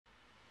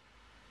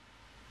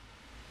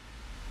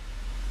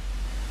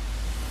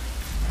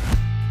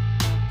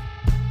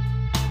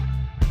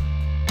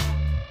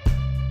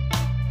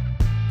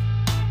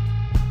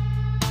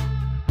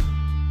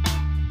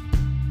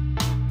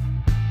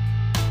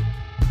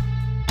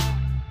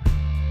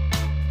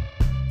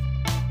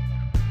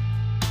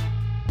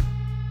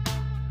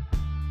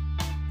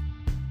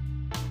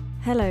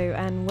Hello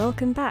and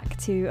welcome back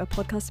to A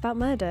Podcast About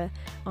Murder.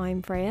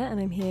 I'm Freya and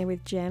I'm here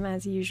with Jem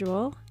as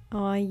usual.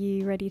 Are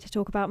you ready to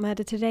talk about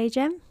murder today,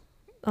 Jem?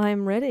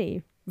 I'm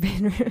ready.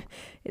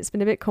 It's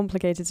been a bit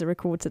complicated to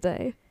record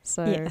today,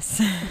 so...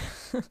 Yes.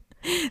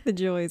 The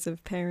joys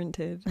of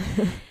parenthood.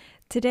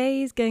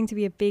 Today's going to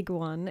be a big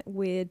one.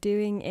 We're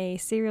doing a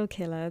serial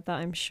killer that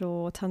I'm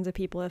sure tons of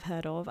people have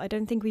heard of. I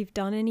don't think we've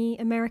done any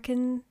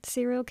American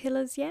serial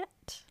killers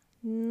yet.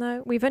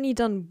 No, we've only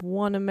done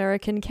one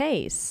American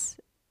case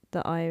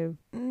that I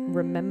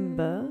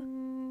remember.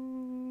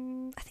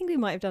 I think we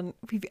might have done...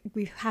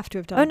 We have to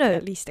have done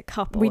at least a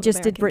couple. We just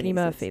American did Brittany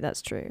cases. Murphy,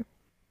 that's true.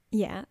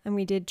 Yeah, and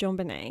we did John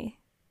Bonet.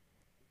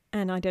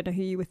 And I don't know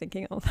who you were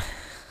thinking of.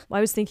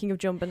 I was thinking of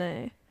John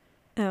Bonet.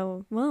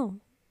 Oh, well...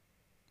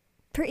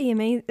 Pretty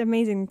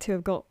amazing to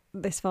have got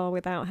this far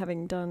without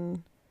having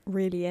done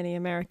really any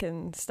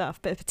American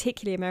stuff, but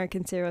particularly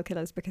American serial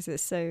killers because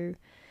it's so,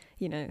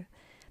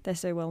 they're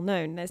so well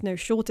known. There's no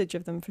shortage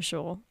of them for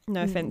sure.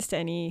 No offense to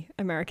any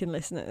American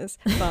listeners,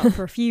 but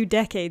for a few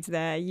decades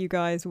there, you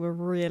guys were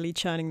really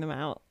churning them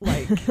out.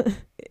 Like,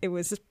 it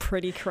was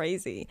pretty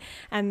crazy.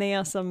 And they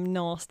are some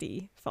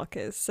nasty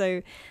fuckers.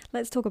 So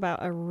let's talk about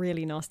a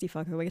really nasty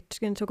fucker. We're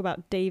going to talk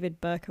about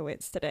David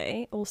Berkowitz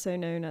today, also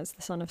known as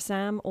the son of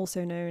Sam,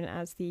 also known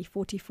as the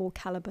 44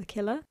 caliber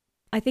killer.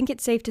 I think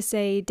it's safe to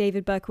say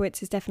David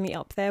Berkowitz is definitely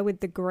up there with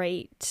the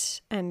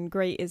great, and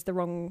great is the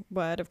wrong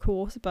word, of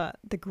course, but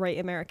the great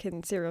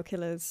American serial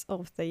killers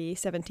of the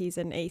 70s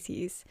and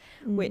 80s,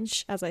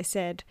 which, as I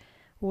said,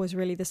 was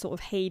really the sort of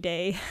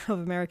heyday of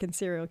American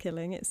serial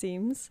killing, it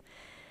seems.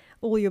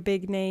 All your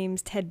big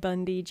names, Ted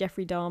Bundy,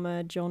 Jeffrey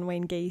Dahmer, John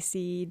Wayne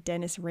Gacy,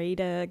 Dennis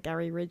Rader,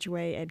 Gary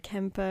Ridgway, Ed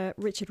Kemper,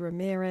 Richard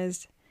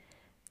Ramirez,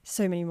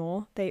 so many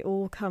more. They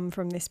all come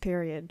from this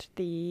period,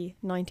 the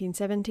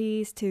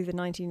 1970s to the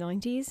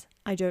 1990s.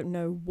 I don't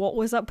know what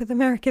was up with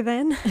America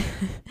then,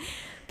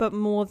 but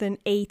more than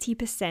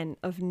 80%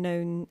 of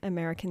known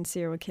American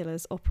serial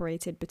killers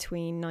operated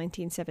between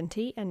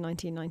 1970 and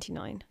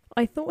 1999.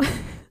 I thought...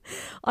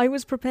 I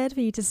was prepared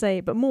for you to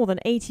say, but more than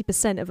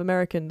 80% of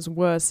Americans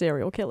were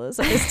serial killers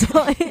at this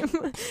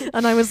time.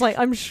 And I was like,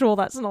 I'm sure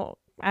that's not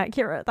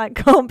accurate. That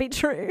can't be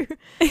true.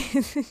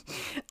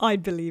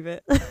 I'd believe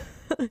it.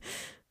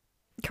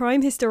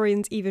 Crime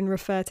historians even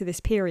refer to this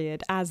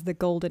period as the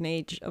golden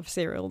age of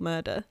serial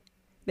murder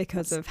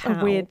because of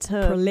how weird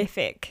term.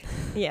 Prolific.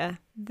 Yeah.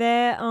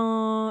 There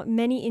are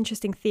many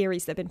interesting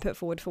theories that have been put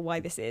forward for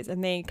why this is,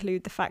 and they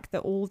include the fact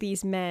that all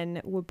these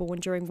men were born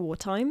during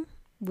wartime,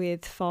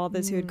 with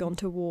fathers who had gone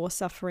to war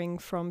suffering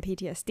from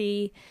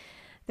PTSD,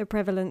 the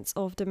prevalence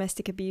of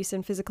domestic abuse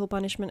and physical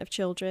punishment of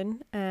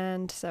children,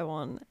 and so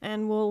on.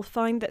 And we'll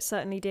find that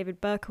certainly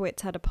David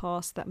Berkowitz had a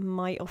past that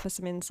might offer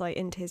some insight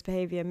into his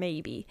behaviour,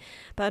 maybe.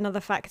 But another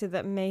factor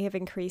that may have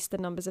increased the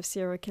numbers of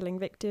serial killing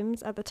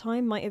victims at the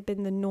time might have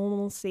been the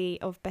normalcy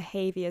of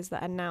behaviours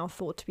that are now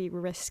thought to be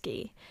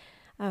risky.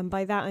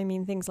 By that I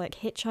mean things like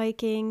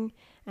hitchhiking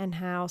and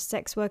how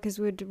sex workers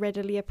would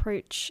readily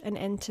approach and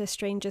enter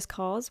strangers'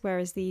 cars,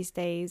 whereas these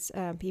days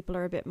people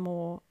are a bit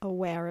more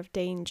aware of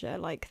danger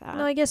like that.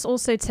 No, I guess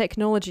also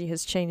technology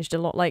has changed a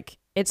lot. Like,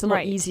 it's a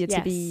lot easier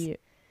to be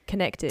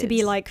connected. To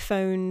be like,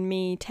 phone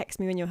me, text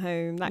me when you're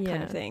home, that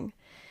kind of thing.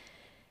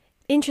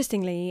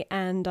 Interestingly,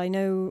 and I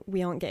know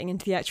we aren't getting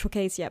into the actual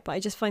case yet, but I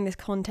just find this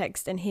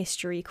context and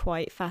history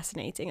quite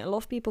fascinating. A lot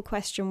of people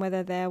question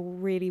whether there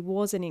really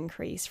was an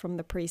increase from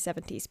the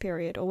pre-70s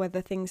period or whether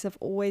things have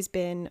always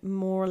been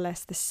more or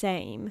less the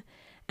same,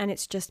 and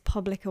it's just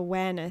public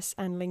awareness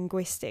and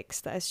linguistics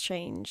that has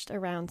changed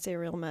around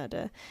serial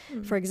murder.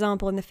 For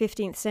example, in the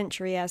 15th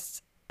century,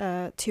 as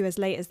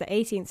late as the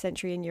 18th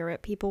century in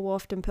Europe, people were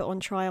often put on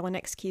trial and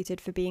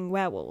executed for being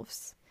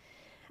werewolves.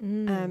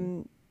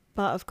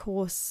 But of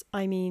course,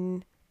 I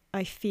mean,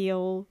 I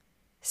feel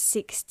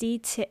 60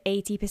 to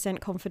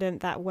 80%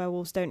 confident that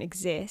werewolves don't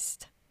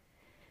exist.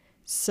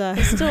 So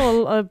it's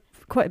still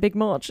quite a big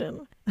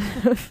margin.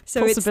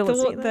 So it's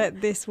thought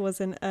that this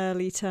was an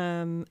early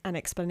term and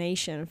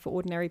explanation for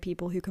ordinary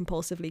people who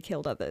compulsively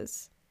killed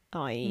others,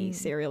 i.e.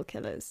 serial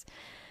killers.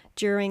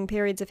 During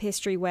periods of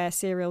history where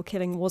serial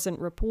killing wasn't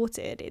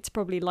reported, it's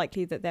probably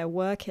likely that there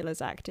were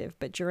killers active,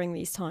 but during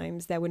these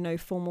times there were no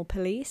formal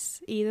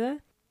police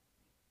either.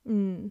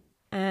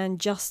 And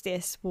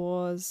justice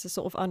was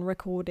sort of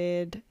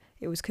unrecorded.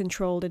 It was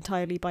controlled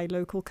entirely by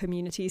local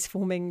communities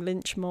forming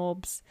lynch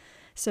mobs.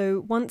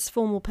 So once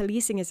formal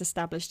policing is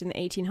established in the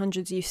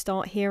 1800s, you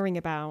start hearing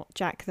about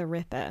Jack the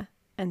Ripper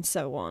and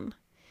so on,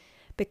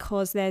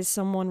 because there's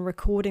someone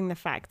recording the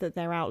fact that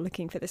they're out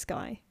looking for this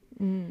guy.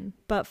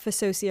 But for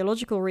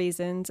sociological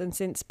reasons, and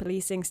since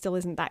policing still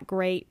isn't that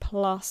great,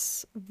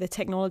 plus the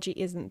technology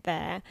isn't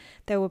there,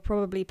 there were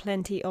probably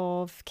plenty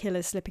of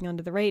killers slipping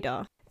under the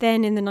radar.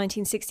 Then in the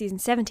 1960s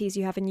and 70s,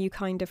 you have a new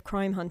kind of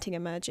crime hunting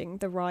emerging,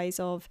 the rise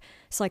of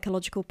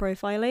psychological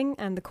profiling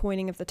and the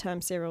coining of the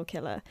term serial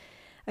killer,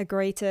 a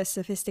greater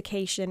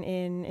sophistication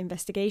in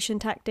investigation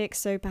tactics.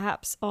 So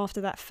perhaps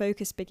after that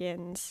focus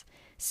begins,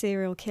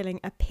 serial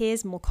killing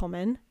appears more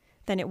common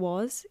than it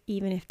was,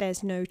 even if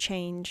there's no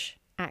change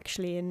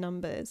actually in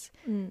numbers.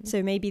 Mm.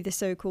 So maybe the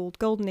so-called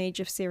golden age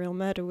of serial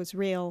murder was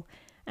real,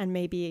 and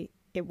maybe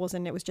it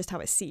wasn't, it was just how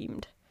it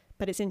seemed.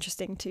 But it's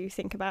interesting to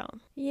think about.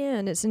 Yeah,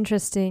 and it's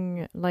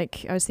interesting,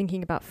 like, I was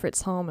thinking about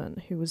Fritz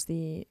Hamann, who was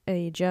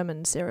a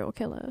German serial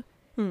killer.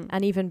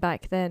 And even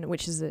back then,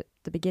 which is at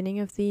the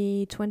beginning of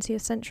the 20th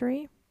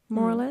century,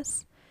 more or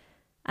less.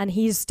 And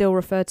he's still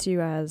referred to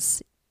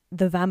as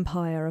the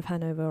vampire of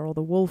Hanover or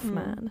the wolf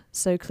man.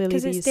 So clearly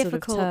these it's sort of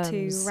difficult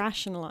terms... to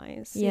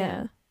rationalise.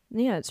 Yeah,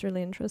 it's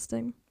really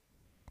interesting.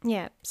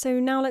 Yeah,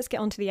 so now let's get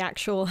on to the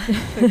actual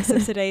focus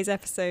of today's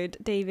episode,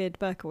 David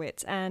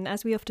Berkowitz. And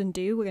as we often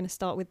do, we're going to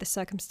start with the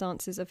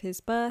circumstances of his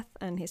birth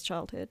and his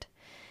childhood.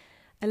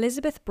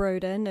 Elizabeth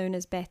Broder, known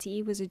as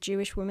Betty, was a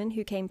Jewish woman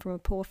who came from a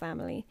poor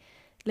family.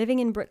 Living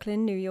in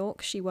Brooklyn, New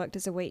York, she worked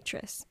as a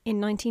waitress.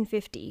 In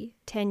 1950,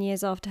 10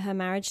 years after her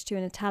marriage to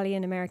an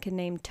Italian-American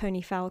named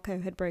Tony Falco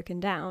had broken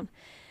down,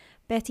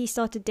 Betty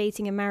started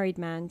dating a married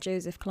man,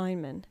 Joseph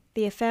Kleinman.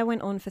 The affair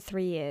went on for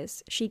 3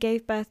 years. She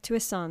gave birth to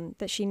a son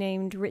that she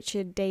named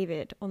Richard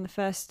David on the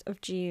 1st of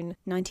June,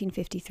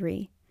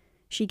 1953.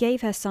 She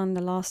gave her son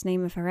the last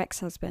name of her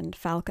ex-husband,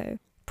 Falco,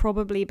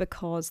 probably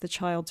because the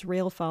child's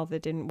real father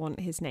didn't want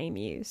his name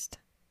used,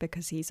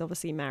 because he's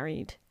obviously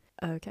married.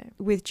 Okay.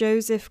 With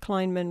Joseph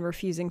Kleinman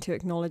refusing to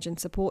acknowledge and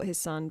support his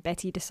son,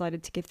 Betty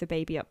decided to give the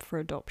baby up for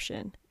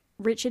adoption.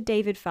 Richard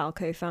David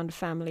Falco found a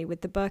family with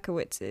the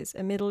Berkowitzes,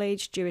 a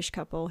middle-aged Jewish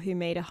couple who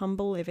made a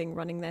humble living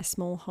running their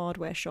small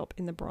hardware shop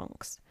in the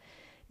Bronx.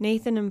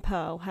 Nathan and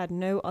Pearl had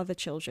no other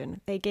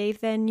children. They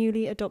gave their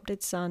newly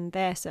adopted son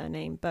their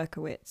surname,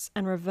 Berkowitz,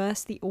 and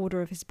reversed the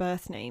order of his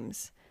birth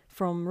names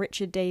from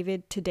Richard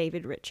David to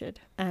David Richard.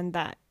 And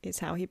that is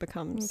how he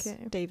becomes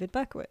David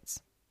Berkowitz.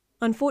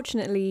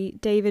 Unfortunately,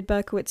 David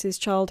Berkowitz's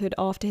childhood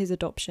after his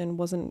adoption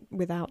wasn't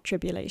without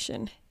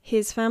tribulation.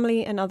 His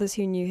family and others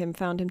who knew him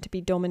found him to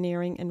be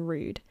domineering and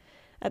rude.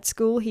 At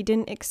school, he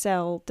didn't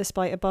excel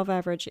despite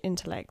above-average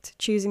intellect,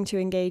 choosing to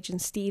engage in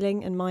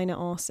stealing and minor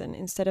arson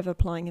instead of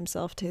applying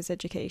himself to his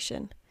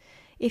education.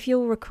 If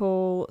you'll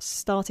recall,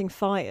 starting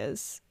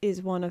fires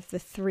is one of the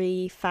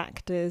 3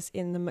 factors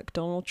in the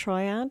McDonald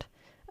triad,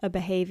 a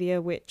behaviour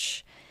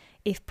which,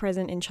 if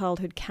present in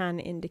childhood,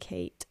 can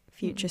indicate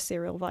future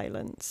serial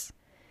violence.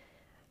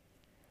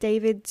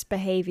 David's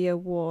behaviour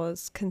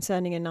was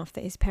concerning enough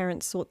that his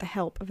parents sought the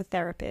help of a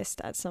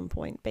therapist at some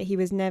point, but he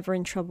was never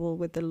in trouble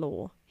with the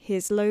law.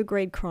 His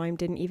low-grade crime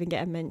didn't even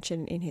get a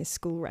mention in his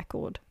school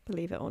record,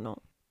 believe it or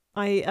not.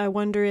 I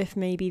wonder if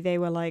maybe they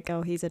were like,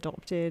 oh, he's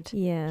adopted,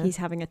 he's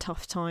having a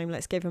tough time,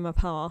 let's give him a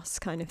pass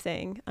kind of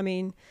thing. I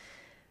mean,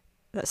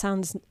 that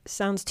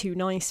sounds too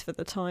nice for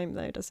the time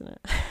though, doesn't it?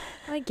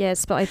 I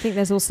guess, but I think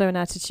there's also an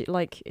attitude,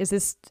 like,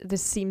 this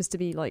seems to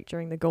be like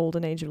during the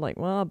golden age of like,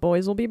 well,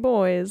 boys will be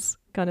boys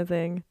kind of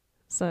thing.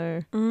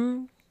 So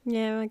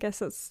yeah, I guess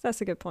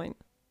that's a good point.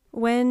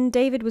 When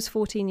David was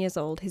 14 years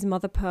old, his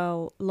mother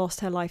Pearl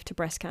lost her life to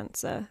breast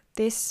cancer.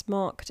 This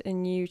marked a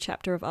new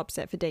chapter of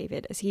upset for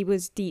David, as he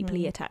was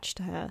deeply attached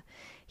to her.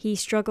 He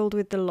struggled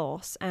with the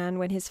loss, and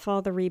when his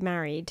father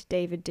remarried,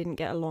 David didn't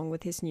get along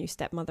with his new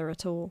stepmother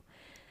at all.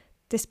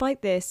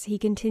 Despite this, he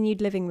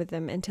continued living with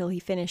them until he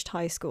finished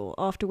high school,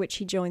 after which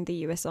he joined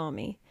the US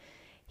Army.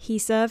 He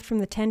served from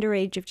the tender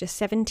age of just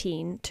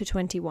 17 to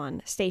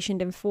 21,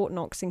 stationed in Fort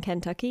Knox in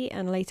Kentucky,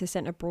 and later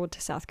sent abroad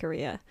to South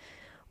Korea.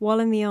 While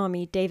in the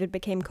army, David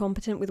became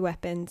competent with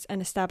weapons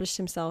and established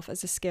himself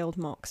as a skilled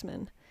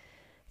marksman.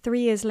 3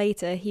 years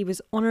later, he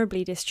was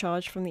honorably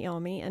discharged from the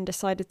army and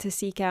decided to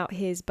seek out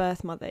his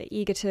birth mother,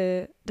 eager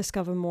to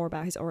discover more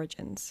about his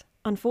origins.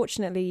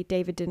 Unfortunately,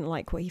 David didn't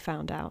like what he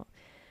found out.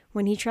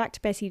 When he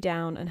tracked Betty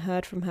down and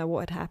heard from her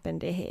what had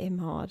happened, it hit him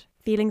hard.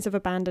 Feelings of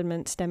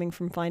abandonment stemming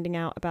from finding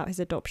out about his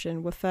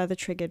adoption were further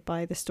triggered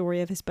by the story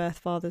of his birth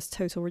father's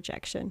total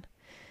rejection.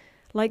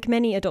 Like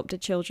many adopted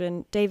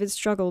children, David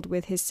struggled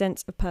with his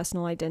sense of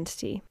personal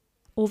identity.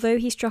 Although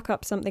he struck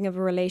up something of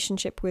a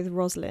relationship with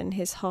Rosalind,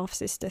 his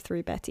half-sister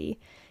through Betty,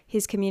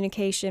 his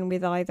communication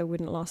with either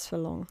wouldn't last for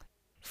long.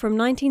 From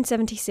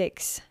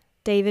 1976,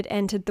 David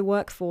entered the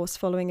workforce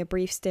following a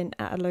brief stint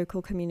at a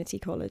local community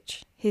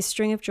college. His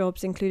string of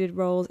jobs included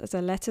roles as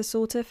a letter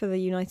sorter for the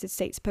United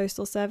States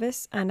Postal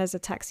Service and as a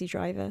taxi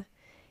driver.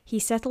 He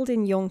settled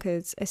in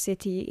Yonkers, a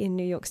city in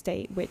New York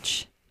State,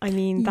 which, I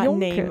mean, that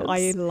name,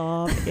 I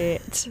love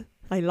it.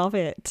 I love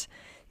it.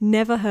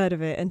 Never heard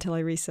of it until I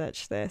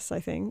researched this, I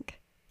think.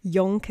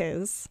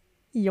 Yonkers.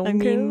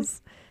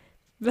 Yonkers?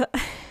 I mean,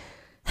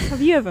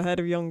 have you ever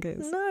heard of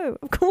Yonkers? No,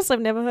 of course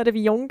I've never heard of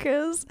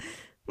Yonkers.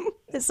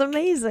 It's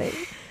amazing.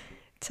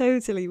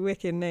 Totally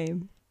wicked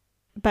name.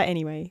 But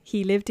anyway,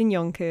 he lived in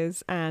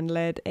Yonkers and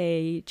led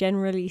a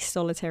generally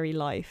solitary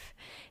life.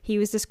 He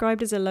was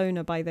described as a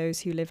loner by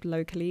those who lived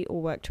locally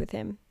or worked with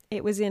him.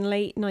 It was in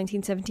late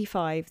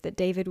 1975 that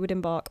David would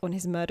embark on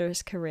his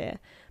murderous career,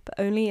 but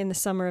only in the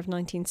summer of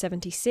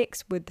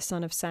 1976 would the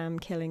Son of Sam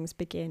killings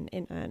begin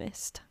in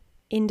earnest.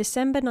 In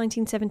December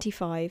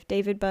 1975,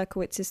 David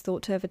Berkowitz is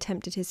thought to have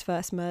attempted his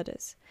first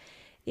murders.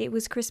 It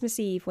was Christmas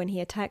Eve when he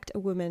attacked a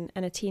woman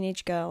and a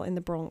teenage girl in the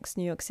Bronx,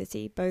 New York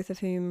City, both of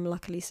whom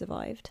luckily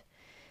survived.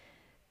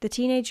 The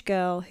teenage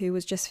girl, who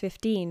was just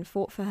 15,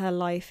 fought for her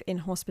life in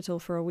hospital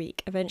for a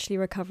week, eventually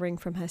recovering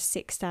from her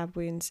 6 stab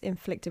wounds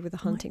inflicted with a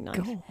hunting knife.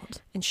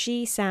 God. And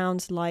she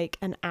sounds like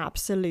an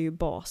absolute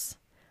boss.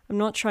 I'm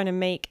not trying to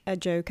make a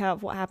joke out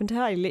of what happened to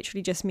her. I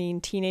literally just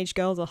mean teenage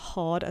girls are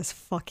hard as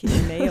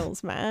fucking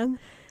nails, man.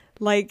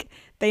 Like,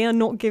 they are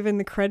not given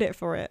the credit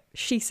for it.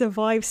 She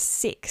survived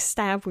 6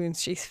 stab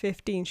wounds. She's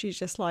 15. She's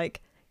just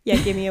like, yeah,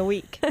 give me a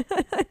week.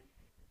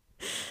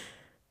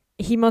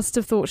 He must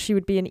have thought she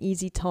would be an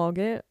easy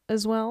target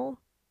as well.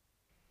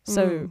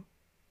 So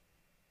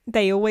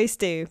they always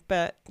do,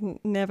 but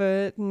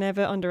never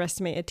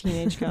underestimate a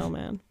teenage girl,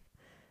 man.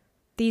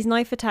 These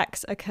knife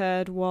attacks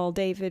occurred while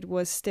David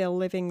was still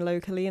living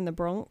locally in the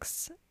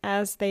Bronx.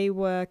 As they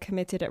were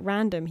committed at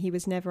random, he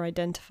was never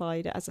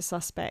identified as a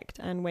suspect,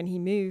 and when he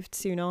moved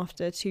soon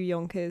after to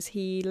Yonkers,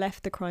 he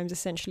left the crimes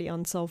essentially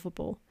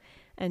unsolvable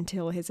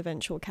until his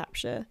eventual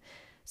capture.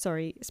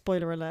 Sorry,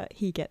 spoiler alert,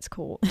 he gets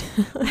caught.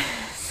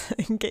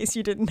 In case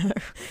you didn't know.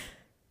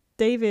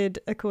 David,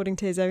 according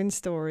to his own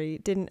story,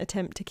 didn't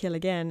attempt to kill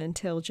again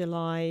until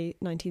July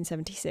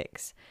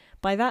 1976.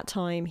 By that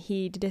time,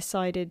 he'd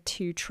decided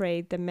to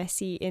trade the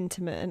messy,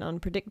 intimate and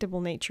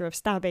unpredictable nature of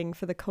stabbing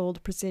for the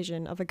cold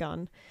precision of a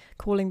gun,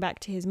 calling back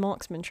to his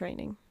marksman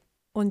training.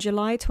 On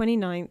July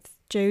 29th,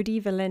 Jody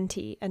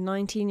Valenti, a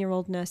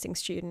 19-year-old nursing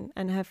student,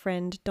 and her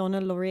friend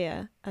Donna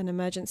Loria, an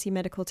emergency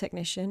medical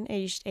technician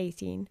aged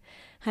 18,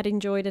 had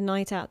enjoyed a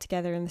night out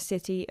together in the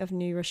city of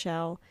New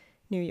Rochelle,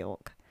 New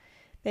York.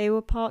 They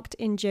were parked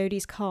in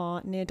Jody's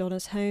car near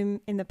Donna's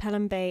home in the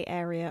Pelham Bay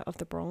area of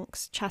the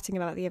Bronx, chatting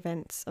about the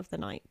events of the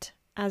night.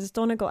 As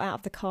Donna got out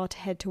of the car to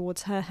head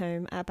towards her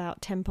home at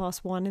about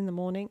 1:10 in the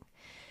morning,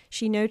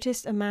 she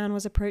noticed a man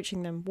was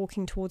approaching them,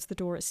 walking towards the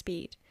door at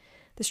speed.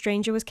 The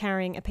stranger was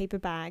carrying a paper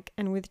bag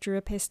and withdrew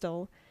a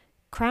pistol,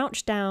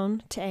 crouched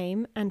down to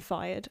aim, and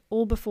fired,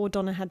 all before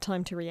Donna had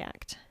time to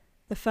react.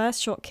 The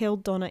first shot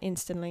killed Donna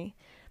instantly.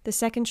 The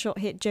second shot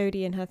hit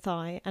Jody in her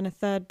thigh, and a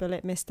third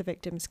bullet missed the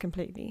victims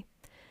completely.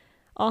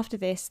 After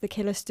this, the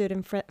killer stood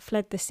and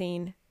fled the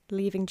scene,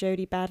 leaving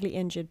Jody badly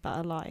injured but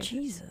alive.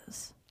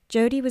 Jesus.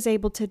 Jody was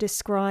able to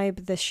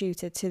describe the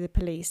shooter to the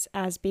police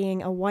as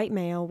being a white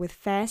male with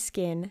fair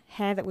skin,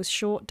 hair that was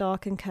short,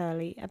 dark and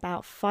curly,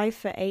 about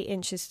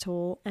 5'8"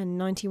 tall and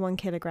 91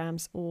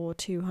 kilograms or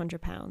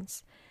 200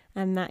 pounds,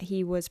 and that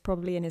he was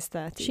probably in his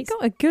 30s. She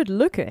got a good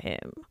look at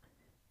him.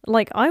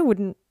 Like,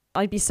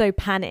 I'd be so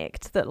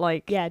panicked that,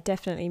 like... Yeah,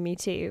 definitely, me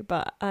too.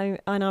 But I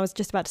was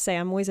just about to say,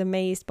 I'm always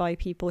amazed by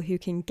people who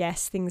can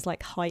guess things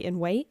like height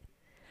and weight,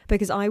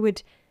 because I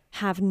would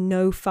have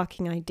no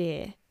fucking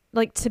idea.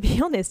 Like, to be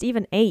honest,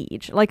 even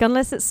age. Like,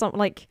 unless it's something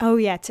like... Oh,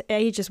 yeah, to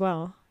age as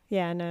well.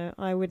 Yeah, no,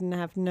 I wouldn't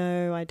have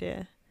no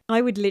idea.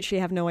 I would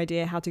literally have no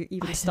idea how to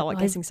even start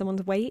guessing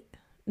someone's weight.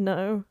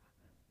 No.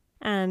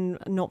 And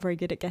not very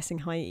good at guessing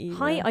height either.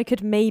 Height I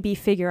could maybe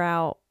figure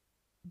out,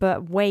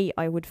 but weight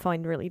I would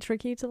find really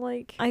tricky to,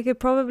 like... I could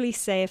probably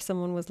say if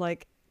someone was,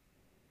 like,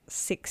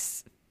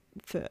 6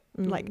 foot,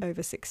 like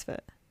over 6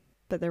 foot.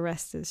 But the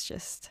rest is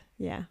just,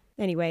 yeah.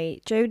 Anyway,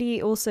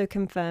 Jody also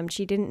confirmed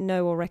she didn't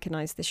know or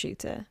recognize the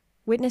shooter.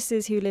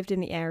 Witnesses who lived in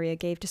the area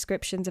gave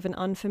descriptions of an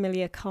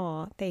unfamiliar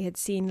car they had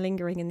seen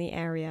lingering in the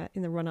area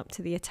in the run-up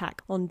to the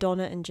attack on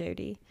Donna and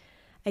Jody.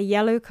 A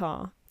yellow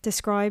car,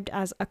 described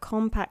as a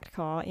compact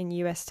car in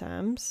US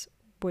terms,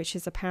 which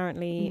is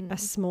apparently a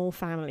small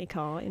family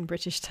car in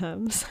British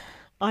terms.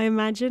 I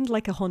imagined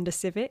like a Honda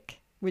Civic,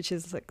 which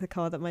is like the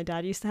car that my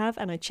dad used to have,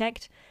 and I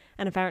checked,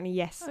 and apparently,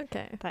 yes,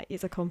 that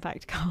is a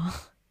compact car.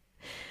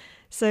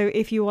 So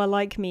if you are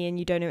like me and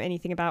you don't know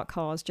anything about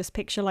cars, just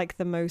picture like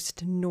the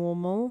most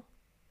normal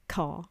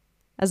car.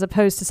 As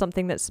opposed to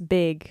something that's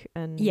big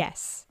and...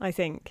 Yes, I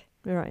think.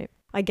 Right.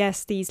 I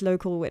guess these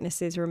local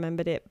witnesses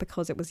remembered it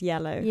because it was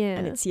yellow. Yeah.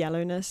 And its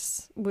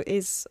yellowness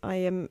is,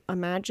 I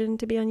imagine,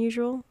 to be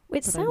unusual.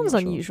 It sounds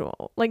unusual.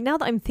 Sure. Like, now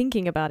that I'm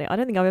thinking about it, I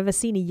don't think I've ever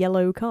seen a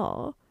yellow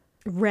car.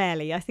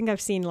 Rarely. I think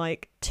I've seen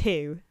like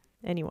 2.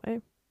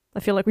 Anyway. I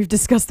feel like we've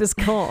discussed this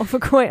car for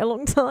quite a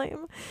long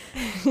time.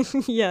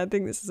 Yeah, I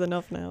think this is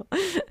enough now.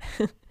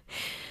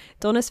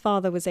 Donna's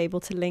father was able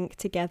to link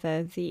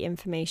together the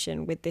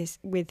information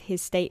with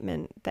his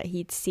statement that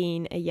he'd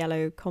seen a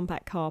yellow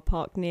compact car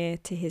parked near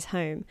to his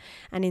home,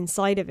 and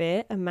inside of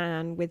it, a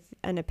man with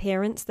an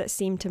appearance that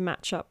seemed to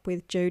match up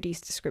with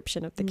Jody's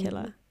description of the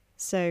killer.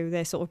 So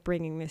they're sort of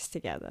bringing this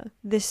together.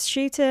 The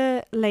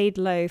shooter laid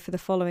low for the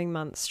following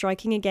month,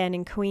 striking again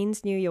in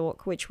Queens, New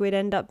York, which would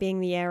end up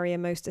being the area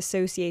most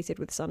associated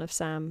with Son of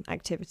Sam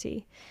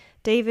activity.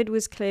 David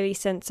was clearly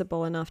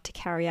sensible enough to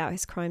carry out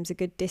his crimes a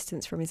good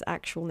distance from his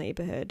actual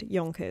neighborhood.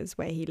 Yonkers,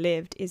 where he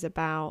lived, is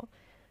about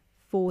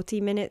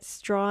 40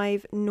 minutes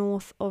drive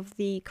north of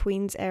the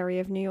Queens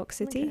area of New York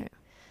City. Okay.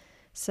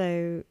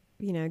 So,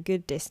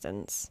 good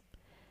distance.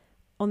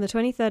 On the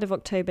 23rd of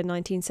October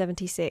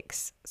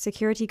 1976,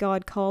 security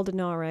guard Carl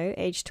Denaro,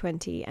 aged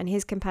 20, and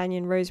his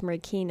companion Rosemary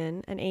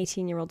Keenan, an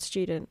 18-year-old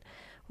student,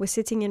 were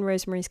sitting in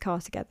Rosemary's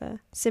car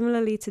together.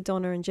 Similarly to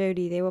Donna and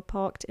Jody, they were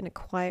parked in a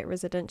quiet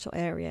residential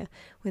area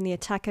when the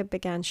attacker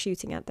began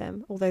shooting at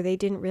them, although they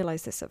didn't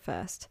realize this at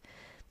first.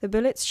 The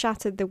bullets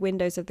shattered the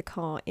windows of the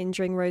car,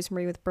 injuring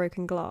Rosemary with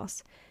broken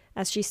glass.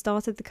 As she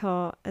started the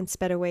car and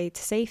sped away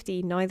to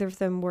safety, neither of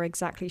them were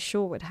exactly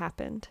sure what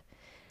happened.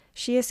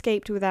 She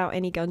escaped without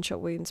any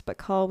gunshot wounds, but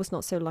Carl was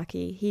not so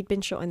lucky. He'd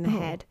been shot in the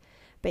head,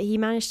 but he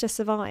managed to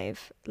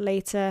survive,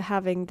 later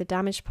having the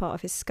damaged part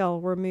of his skull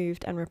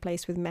removed and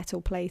replaced with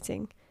metal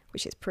plating,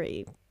 which is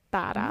pretty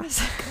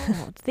badass. Oh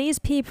God, these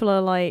people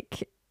are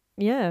like,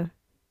 yeah,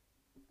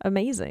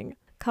 amazing.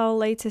 Carl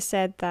later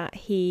said that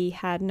he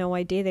had no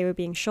idea they were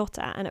being shot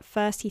at, and at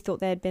first he thought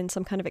there had been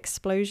some kind of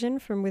explosion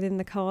from within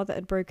the car that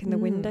had broken the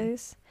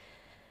windows.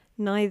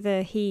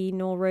 Neither he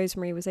nor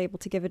Rosemary was able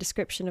to give a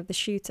description of the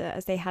shooter,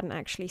 as they hadn't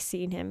actually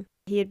seen him.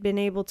 He had been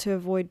able to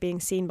avoid being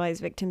seen by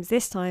his victims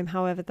this time,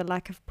 however, the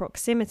lack of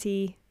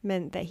proximity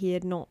meant that he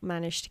had not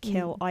managed to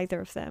kill either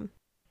of them.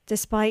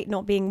 Despite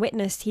not being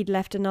witnessed, he'd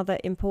left another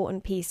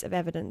important piece of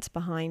evidence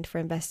behind for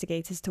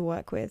investigators to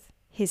work with: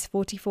 his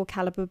 .44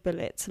 caliber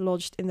bullets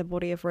lodged in the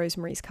body of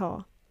Rosemary's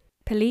car.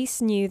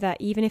 Police knew that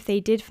even if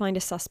they did find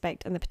a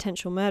suspect and the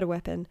potential murder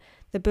weapon,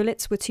 the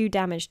bullets were too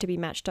damaged to be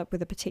matched up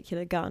with a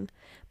particular gun,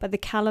 but the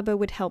caliber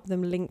would help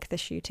them link the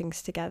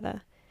shootings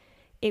together.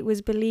 It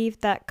was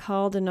believed that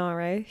Carl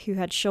Denaro, who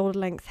had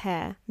shoulder-length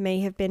hair, may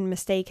have been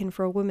mistaken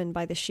for a woman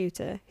by the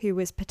shooter, who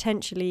was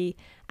potentially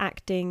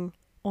acting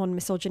on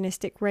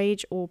misogynistic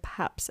rage or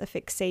perhaps a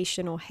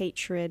fixation or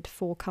hatred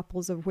for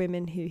couples of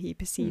women who he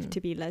perceived to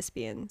be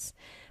lesbians.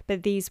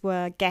 But these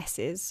were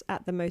guesses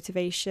at the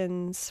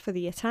motivations for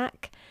the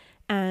attack,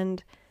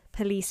 and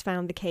police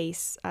found the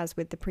case, as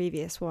with the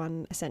previous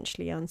one,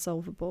 essentially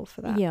unsolvable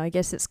for that. Yeah, I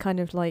guess it's kind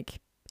of like,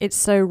 it's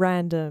so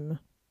random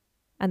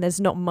and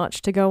there's not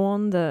much to go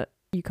on that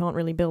you can't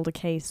really build a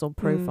case or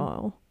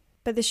profile.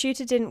 But the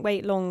shooter didn't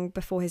wait long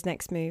before his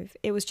next move.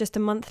 It was just a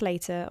month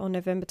later, on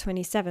November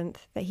 27th,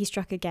 that he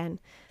struck again,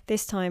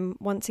 this time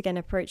once again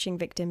approaching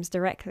victims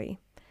directly.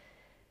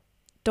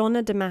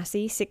 Donna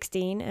DeMasi,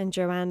 16, and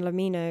Joanne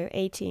Lamino,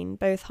 18,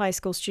 both high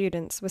school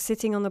students, were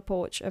sitting on the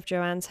porch of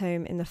Joanne's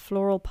home in the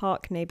Floral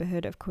Park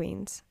neighborhood of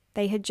Queens.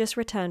 They had just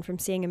returned from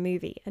seeing a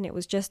movie, and it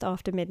was just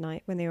after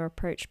midnight when they were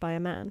approached by a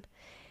man.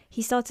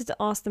 He started to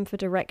ask them for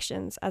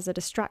directions as a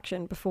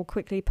distraction before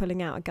quickly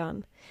pulling out a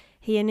gun.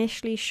 He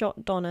initially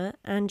shot Donna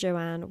and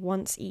Joanne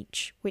once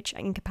each, which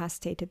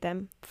incapacitated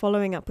them,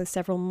 following up with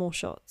several more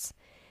shots.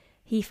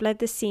 He fled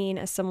the scene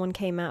as someone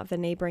came out of the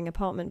neighbouring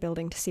apartment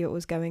building to see what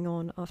was going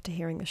on after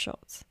hearing the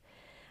shots.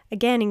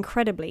 Again,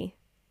 incredibly,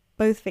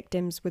 both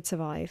victims would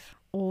survive,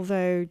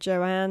 although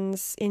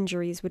Joanne's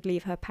injuries would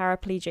leave her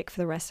paraplegic for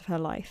the rest of her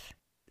life.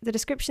 The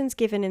descriptions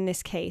given in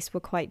this case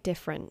were quite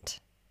different.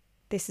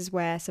 This is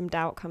where some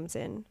doubt comes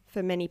in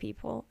for many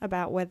people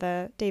about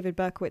whether David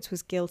Berkowitz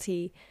was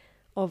guilty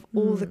of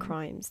all the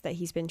crimes that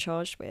he's been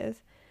charged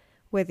with,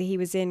 whether he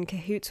was in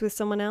cahoots with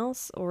someone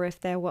else, or if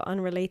there were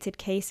unrelated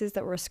cases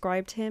that were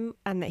ascribed to him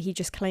and that he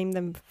just claimed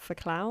them for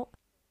clout.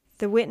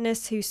 The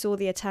witness who saw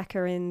the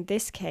attacker in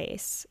this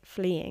case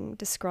fleeing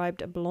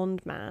described a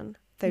blonde man,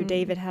 though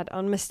David had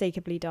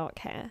unmistakably dark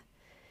hair.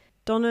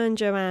 Donna and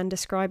Joanne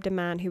described a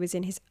man who was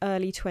in his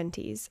early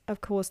 20s.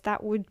 Of course,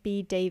 that would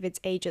be David's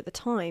age at the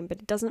time, but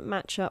it doesn't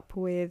match up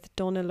with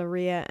Donna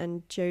Laria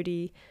and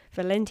Jody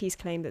Valenti's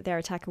claim that their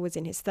attacker was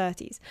in his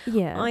 30s.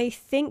 Yeah. I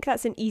think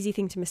that's an easy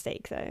thing to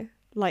mistake, though.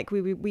 Like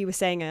we were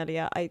saying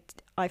earlier,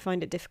 I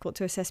find it difficult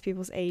to assess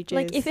people's ages.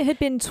 Like, if it had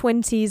been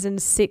 20s and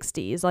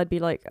 60s, I'd be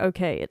like,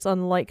 okay, it's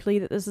unlikely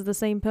that this is the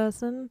same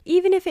person.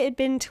 Even if it had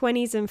been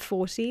 20s and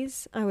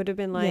 40s, I would have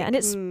been like, yeah,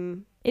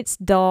 and it's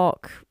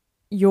dark.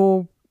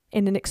 You're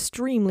in an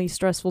extremely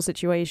stressful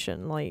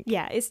situation. Like,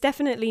 yeah, it's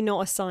definitely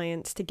not a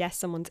science to guess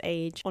someone's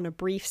age on a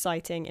brief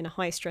sighting in a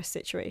high stress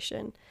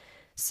situation.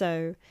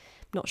 So,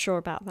 not sure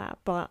about that,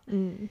 but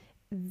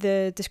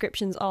the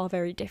descriptions are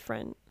very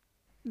different.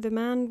 The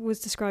man was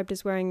described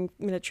as wearing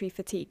military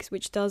fatigues,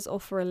 which does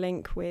offer a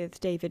link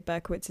with David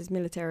Berkowitz's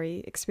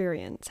military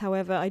experience.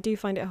 However, I do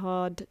find it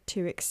hard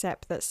to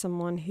accept that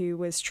someone who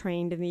was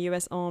trained in the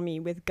US Army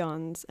with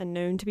guns and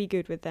known to be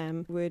good with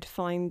them would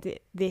find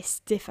it this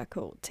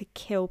difficult to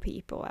kill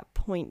people at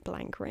point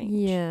blank range.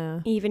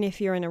 yeah. Even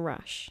if you're in a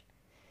rush.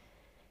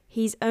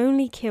 He's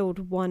only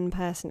killed one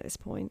person at this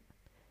point,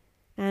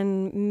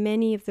 and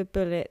many of the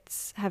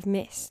bullets have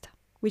missed,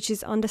 which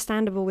is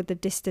understandable with the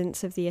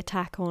distance of the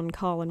attack on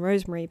Carl and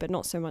Rosemary, but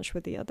not so much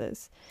with the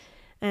others.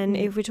 And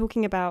if we're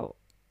talking about,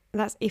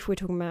 that's if we're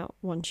talking about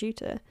one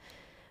shooter.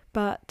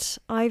 But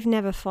I've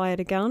never fired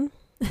a gun,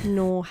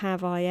 nor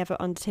have I ever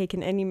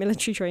undertaken any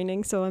military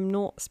training, so I'm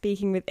not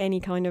speaking with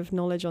any kind of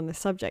knowledge on the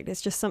subject. It's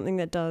just something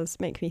that does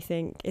make me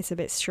think it's a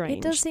bit strange.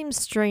 It does seem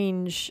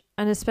strange,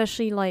 and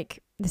especially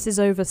like this is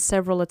over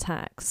several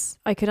attacks.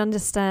 I could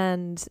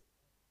understand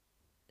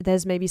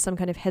there's maybe some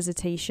kind of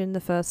hesitation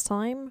the first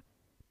time,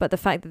 but the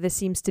fact that this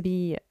seems to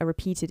be a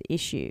repeated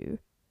issue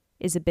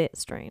is a bit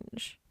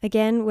strange.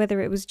 Again,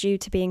 whether it was due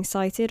to being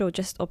sighted or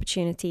just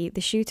opportunity, the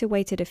shooter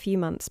waited a few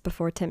months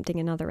before attempting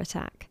another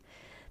attack.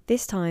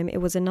 This time it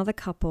was another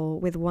couple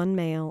with one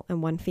male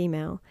and one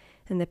female,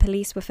 and the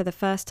police were for the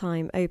first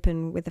time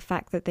open with the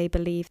fact that they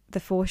believed the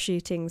 4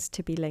 shootings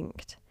to be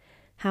linked.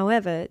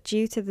 However,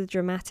 due to the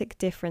dramatic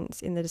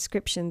difference in the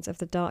descriptions of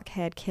the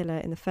dark-haired killer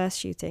in the first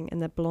shooting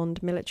and the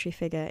blonde military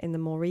figure in the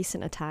more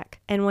recent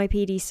attack,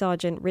 NYPD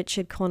Sergeant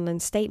Richard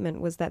Conlon's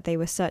statement was that they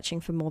were searching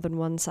for more than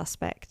one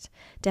suspect.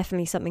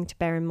 Definitely something to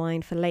bear in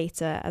mind for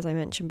later, as I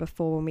mentioned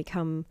before, when we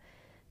come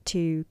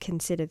to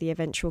consider the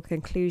eventual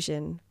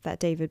conclusion that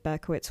David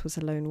Berkowitz was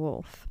a lone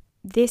wolf.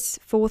 This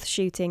 4th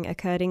shooting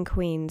occurred in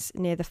Queens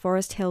near the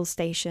Forest Hill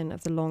station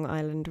of the Long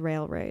Island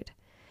Railroad.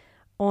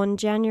 On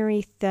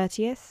January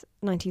 30th,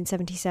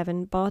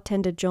 1977,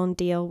 bartender John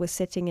Deal was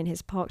sitting in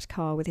his parked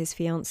car with his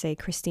fiancée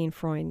Christine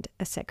Freund,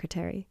 a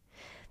secretary.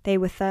 They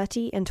were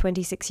 30 and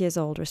 26 years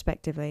old,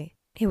 respectively.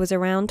 It was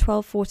around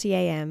 12:40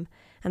 a.m.,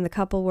 and the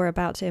couple were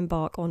about to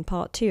embark on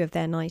part 2 of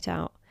their night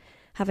out.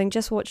 Having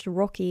just watched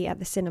Rocky at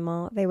the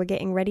cinema, they were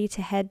getting ready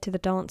to head to the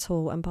dance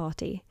hall and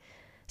party.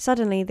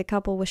 Suddenly, the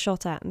couple was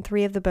shot at, and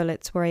 3 of the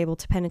bullets were able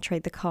to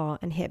penetrate the car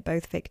and hit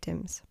both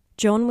victims.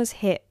 John was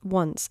hit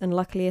once and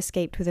luckily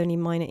escaped with only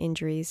minor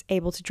injuries,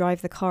 able to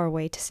drive the car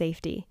away to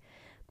safety.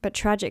 But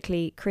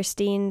tragically,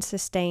 Christine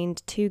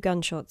sustained 2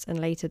 gunshots and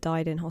later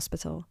died in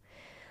hospital.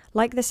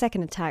 Like the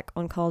second attack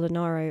on Carl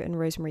Denaro and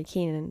Rosemary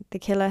Keenan, the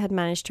killer had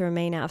managed to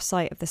remain out of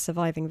sight of the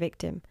surviving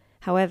victim.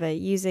 However,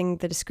 using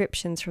the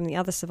descriptions from the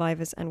other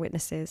survivors and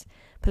witnesses,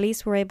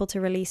 police were able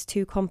to release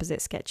 2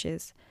 composite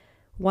sketches,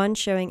 one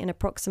showing an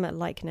approximate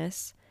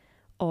likeness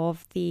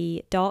of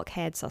the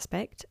dark-haired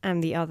suspect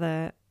and the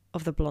other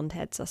of the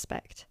blonde-haired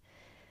suspect.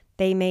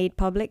 They made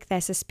public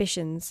their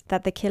suspicions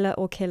that the killer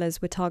or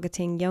killers were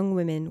targeting young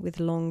women with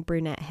long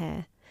brunette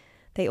hair.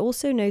 They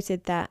also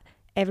noted that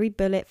every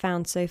bullet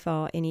found so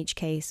far in each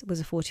case was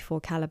a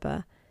 .44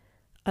 caliber,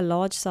 a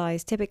large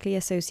size typically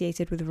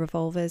associated with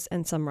revolvers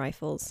and some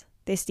rifles.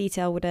 This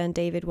detail would earn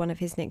David one of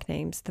his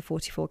nicknames, the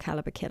 .44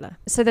 caliber killer.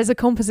 So there's a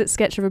composite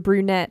sketch of a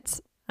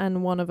brunette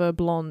and one of a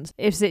blonde.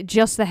 Is it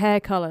just the hair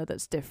colour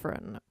that's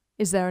different?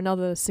 Is there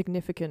another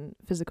significant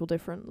physical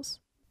difference?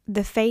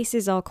 The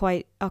faces are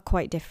quite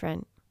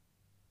different.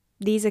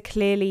 These are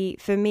clearly,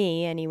 for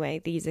me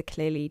anyway, these are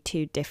clearly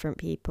 2 different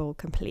people,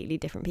 completely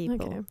different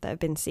people that have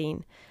been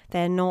seen.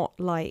 They're not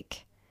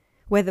like,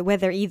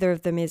 whether either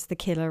of them is the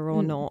killer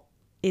or not,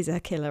 is a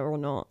killer or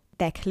not,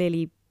 they're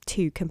clearly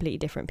 2 completely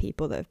different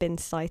people that have been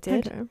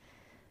cited,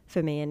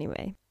 for me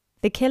anyway.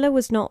 The killer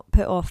was not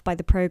put off by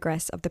the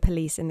progress of the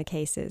police in the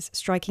cases,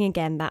 striking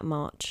again that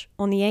March.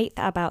 On the 8th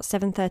at about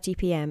 7:30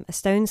 p.m, a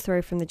stone's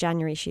throw from the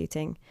January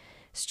shooting,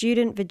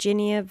 student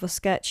Virginia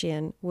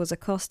Voskirchian was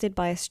accosted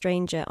by a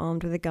stranger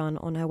armed with a gun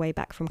on her way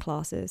back from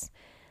classes.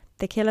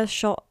 The killer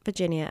shot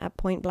Virginia at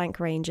point-blank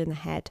range in the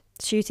head,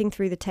 shooting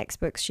through the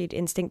textbooks she'd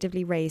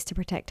instinctively raised to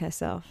protect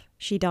herself.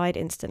 She died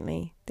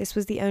instantly. This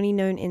was the only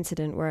known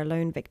incident where a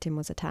lone victim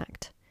was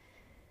attacked.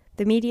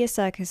 The media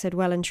circus had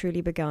well and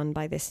truly begun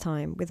by this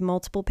time, with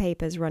multiple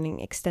papers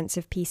running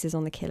extensive pieces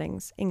on the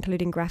killings,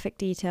 including graphic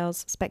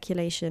details,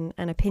 speculation,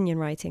 and opinion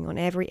writing on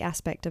every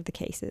aspect of the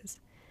cases.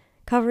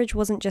 Coverage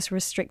wasn't just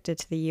restricted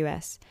to the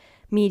US.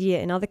 Media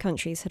in other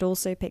countries had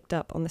also picked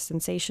up on the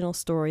sensational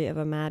story of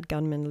a mad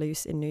gunman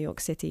loose in New York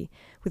City,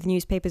 with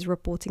newspapers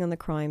reporting on the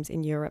crimes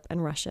in Europe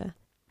and Russia.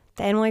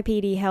 The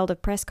NYPD held a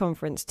press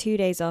conference 2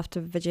 days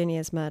after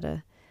Virginia's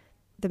murder.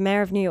 The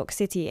mayor of New York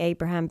City,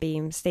 Abraham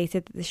Beame,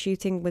 stated that the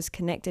shooting was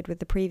connected with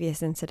the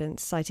previous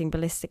incidents, citing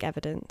ballistic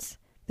evidence.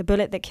 The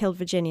bullet that killed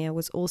Virginia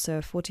was also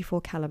a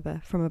 .44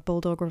 caliber from a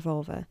Bulldog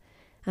revolver,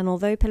 and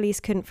although police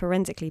couldn't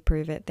forensically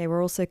prove it, they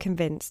were also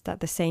convinced that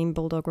the same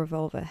Bulldog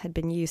revolver had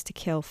been used to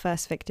kill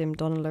first victim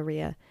Donna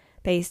Luria,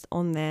 based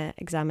on their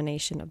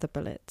examination of the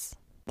bullets.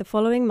 The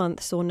following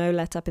month saw no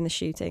let-up in the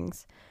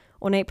shootings.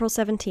 On April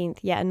 17th,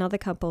 yet another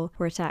couple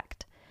were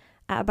attacked.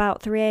 At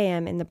about 3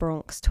 a.m. in the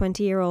Bronx,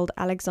 20-year-old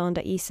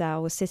Alexander Esau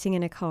was sitting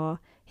in a car,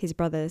 his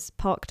brother's,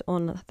 parked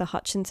on the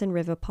Hutchinson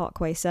River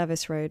Parkway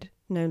service road,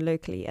 known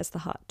locally as the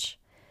Hutch.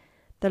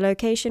 The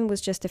location was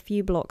just a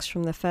few blocks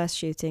from the first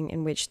shooting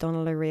in which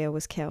Donna Luria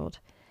was killed.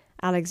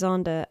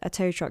 Alexander, a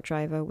tow truck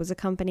driver, was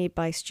accompanied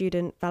by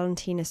student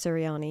Valentina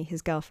Suriani,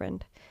 his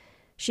girlfriend.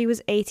 She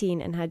was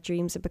 18 and had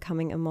dreams of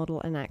becoming a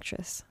model and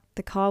actress.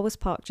 The car was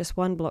parked just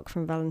 1 block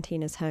from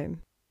Valentina's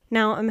home.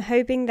 Now, I'm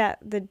hoping that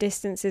the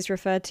distances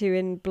referred to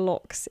in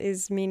blocks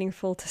is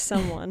meaningful to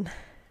someone,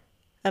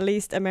 at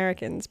least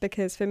Americans,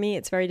 because for me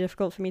it's very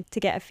difficult for me to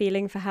get a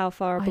feeling for how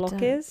far a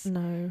block is.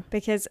 No.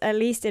 Because at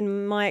least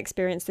in my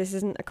experience, this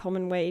isn't a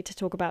common way to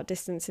talk about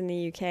distance in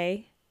the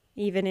UK,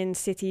 even in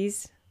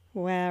cities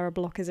where a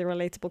block is a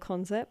relatable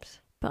concept.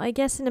 But I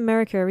guess in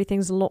America,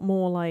 everything's a lot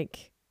more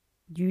like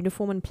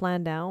uniform and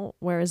planned out,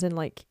 whereas in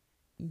like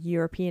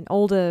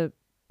older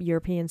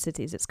European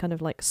cities, it's kind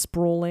of like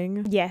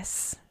sprawling.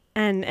 Yes.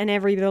 And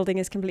every building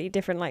is completely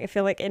different. Like I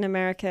feel like in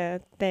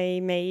America, they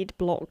made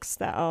blocks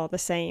that are the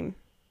same.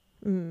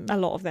 A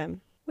lot of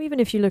them. Well, even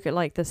if you look at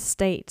like the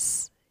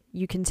States,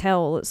 you can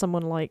tell that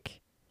someone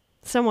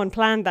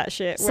planned that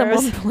shit.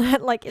 Someone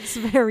planned, like it's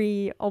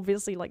very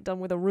obviously like done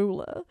with a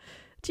ruler.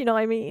 Do you know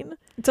what I mean?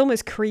 It's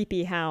almost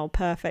creepy how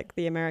perfect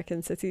the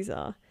American cities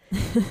are.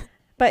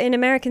 But in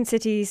American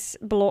cities,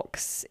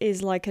 blocks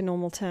is like a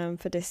normal term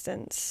for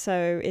distance.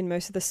 So in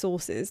most of the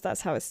sources,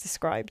 that's how it's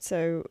described.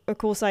 So, of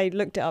course, I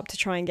looked it up to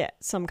try and get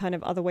some kind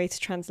of other way to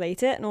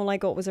translate it. And all I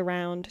got was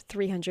around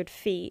 300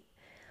 feet,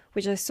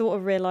 which I sort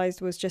of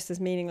realised was just as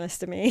meaningless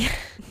to me.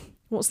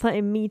 What's that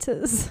in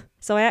meters?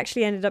 So I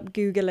actually ended up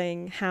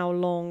Googling how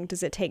long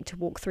does it take to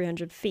walk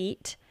 300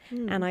 feet.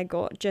 And I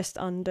got just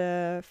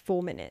under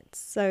 4 minutes.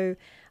 So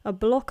a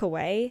block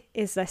away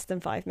is less than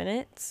 5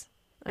 minutes.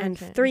 And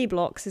 3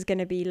 blocks is going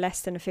to be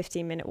less than a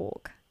 15-minute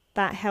walk.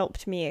 That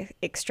helped me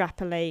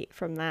extrapolate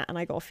from that, and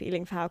I got a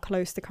feeling for how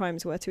close the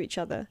crimes were to each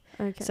other.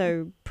 Okay.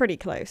 So pretty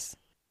close.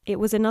 It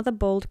was another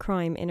bold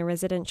crime in a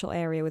residential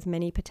area with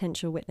many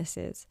potential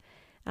witnesses.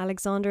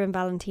 Alexander and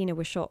Valentina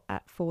were shot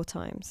at 4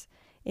 times.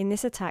 In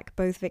this attack,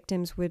 both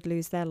victims would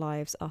lose their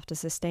lives after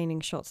sustaining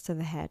shots to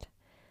the head.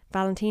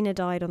 Valentina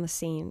died on the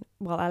scene,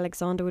 while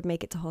Alexander would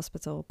make it to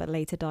hospital, but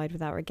later died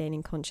without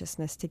regaining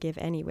consciousness to give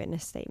any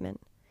witness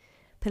statement.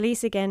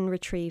 Police again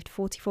retrieved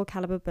 44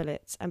 caliber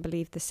bullets and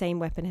believed the same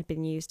weapon had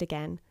been used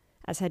again,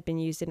 as had been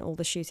used in all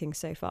the shootings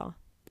so far.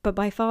 But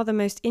by far the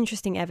most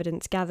interesting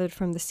evidence gathered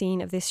from the scene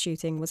of this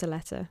shooting was a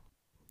letter.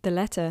 The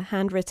letter,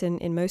 handwritten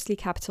in mostly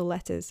capital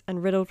letters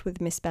and riddled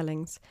with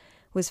misspellings,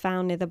 was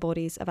found near the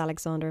bodies of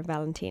Alexander and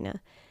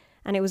Valentina,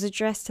 and it was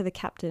addressed to the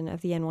captain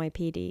of the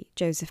NYPD,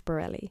 Joseph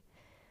Borelli.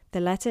 The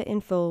letter in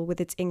full with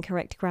its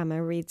incorrect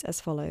grammar reads as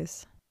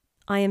follows.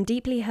 I am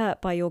deeply hurt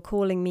by your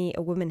calling me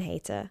a woman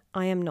hater.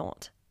 I am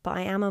not, but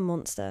I am a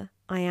monster.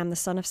 I am the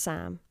son of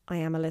Sam. I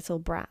am a little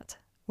brat.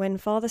 When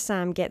Father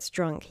Sam gets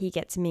drunk, he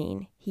gets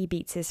mean. He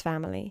beats his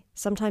family.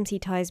 Sometimes he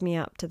ties me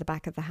up to the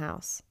back of the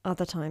house.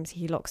 Other times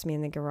he locks me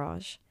in the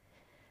garage.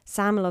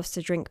 Sam loves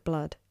to drink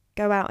blood.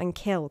 Go out and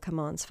kill,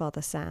 commands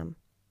Father Sam.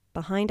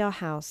 Behind our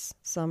house,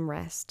 some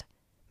rest.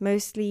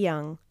 Mostly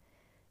young.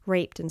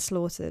 Raped and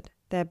slaughtered.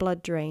 Their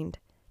blood drained.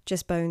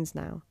 Just bones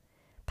now.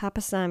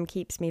 Papa Sam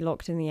keeps me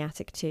locked in the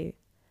attic too.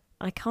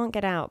 I can't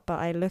get out, but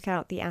I look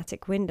out the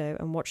attic window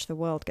and watch the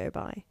world go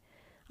by.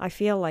 I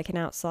feel like an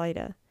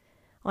outsider.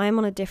 I am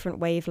on a different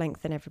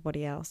wavelength than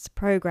everybody else,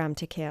 programmed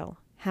to kill.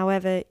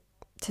 However,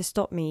 to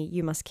stop me,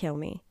 you must kill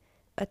me.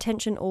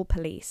 Attention all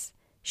police.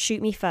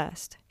 Shoot me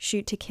first.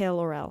 Shoot to kill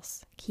or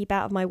else. Keep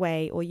out of my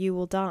way or you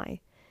will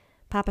die.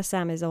 Papa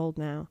Sam is old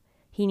now.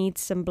 He needs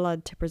some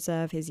blood to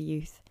preserve his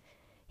youth.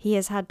 He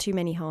has had too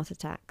many heart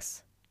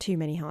attacks. Too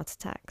many heart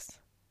attacks.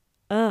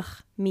 Ugh,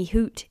 me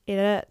hoot, it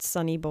hurts,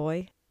 sonny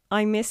boy.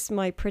 I miss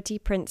my pretty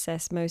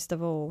princess most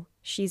of all.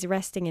 She's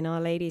resting in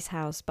Our Lady's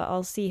house, but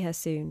I'll see her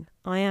soon.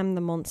 I am the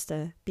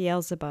monster,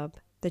 Beelzebub,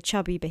 the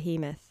chubby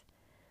behemoth.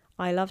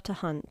 I love to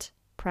hunt,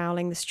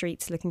 prowling the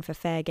streets looking for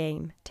fair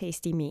game,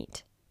 tasty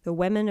meat. The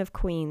women of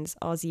Queens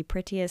are the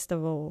prettiest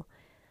of all.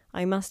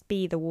 I must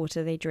be the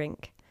water they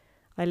drink.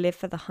 I live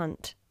for the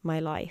hunt, my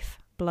life,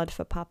 blood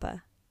for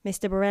Papa.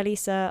 Mr. Borelli,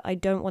 sir, I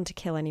don't want to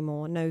kill any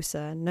more. No,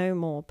 sir, no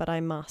more, but I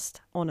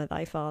must. Honour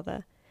thy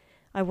father.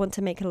 I want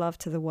to make love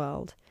to the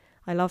world.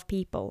 I love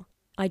people.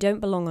 I don't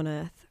belong on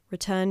earth.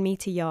 Return me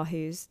to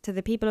Yahoos. To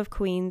the people of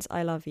Queens,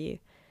 I love you.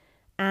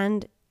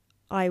 And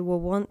I will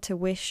want to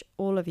wish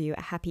all of you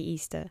a happy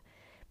Easter.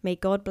 May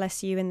God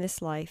bless you in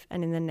this life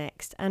and in the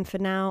next. And for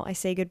now, I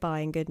say goodbye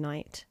and good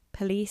night.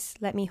 Police,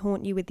 let me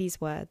haunt you with these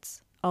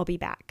words. I'll be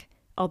back.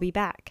 I'll be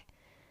back.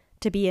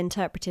 To be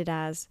interpreted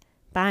as...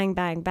 Bang,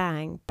 bang,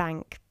 bang,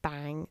 bank,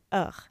 bang,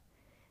 ugh.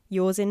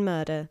 Yours in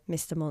murder,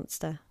 Mr.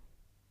 Monster.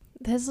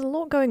 There's a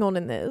lot going on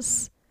in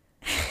this.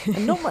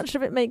 And not much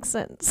of it makes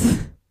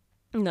sense.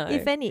 No.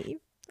 If any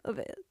of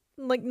it.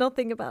 Like,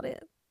 nothing about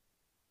it.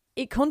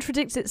 It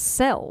contradicts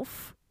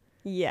itself.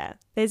 Yeah.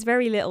 There's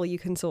very little you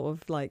can sort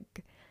of,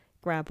 like,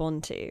 grab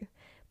onto.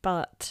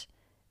 But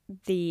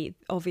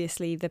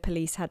obviously the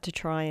police had to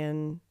try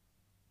and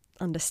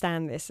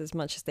understand this as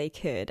much as they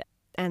could.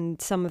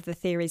 And some of the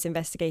theories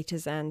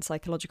investigators and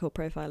psychological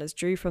profilers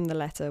drew from the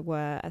letter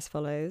were as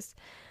follows.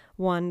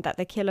 1, that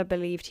the killer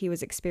believed he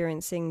was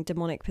experiencing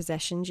demonic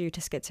possession due to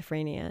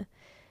schizophrenia.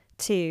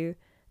 2,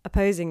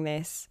 opposing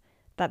this,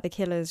 that the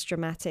killer's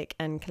dramatic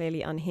and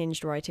clearly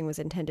unhinged writing was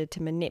intended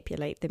to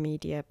manipulate the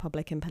media,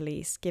 public and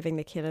police, giving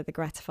the killer the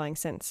gratifying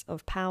sense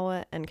of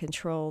power and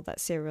control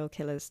that serial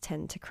killers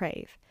tend to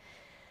crave.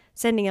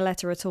 Sending a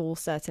letter at all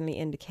certainly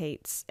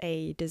indicates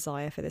a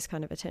desire for this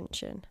kind of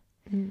attention.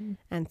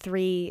 And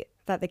 3,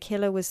 that the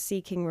killer was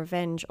seeking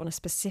revenge on a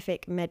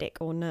specific medic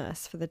or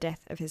nurse for the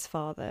death of his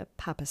father,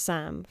 Papa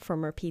Sam,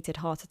 from repeated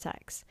heart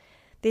attacks.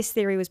 This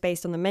theory was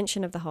based on the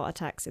mention of the heart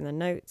attacks in the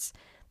notes,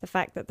 the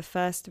fact that the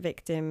first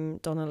victim,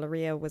 Donna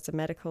Loria, was a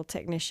medical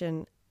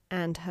technician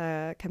and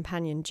her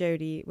companion,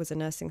 Jody, was a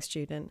nursing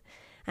student,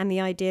 and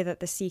the idea that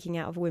the seeking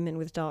out of women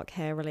with dark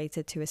hair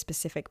related to a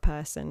specific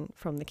person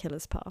from the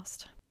killer's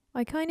past.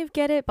 I kind of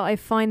get it, but I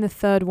find the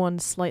third one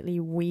slightly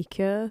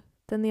weaker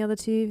than the other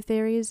 2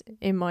 theories,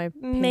 in my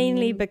opinion.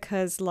 Mainly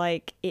because,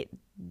 like,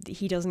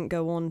 he doesn't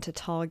go on to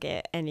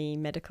target any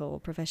medical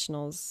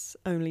professionals,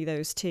 only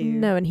those 2.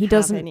 No, and he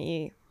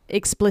doesn't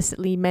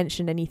explicitly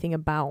mention anything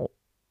about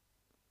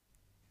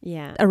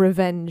a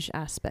revenge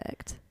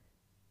aspect.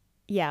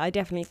 Yeah, I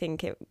definitely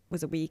think it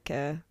was a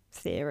weaker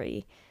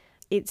theory.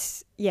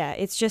 It's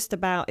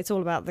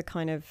all about the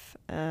kind of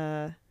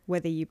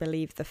whether you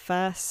believe the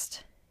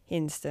first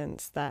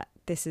instance that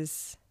this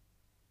is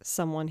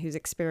someone who's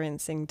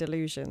experiencing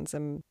delusions,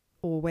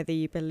 or whether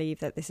you believe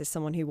that this is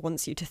someone who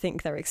wants you to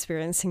think they're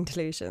experiencing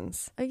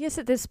delusions. I guess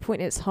at this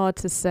point it's hard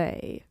to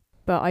say,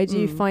 but I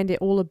do find it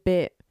all a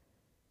bit,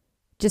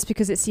 just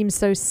because it seems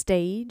so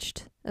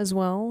staged as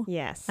well.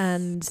 Yes.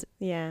 And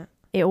yeah,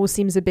 it all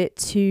seems a bit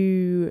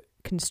too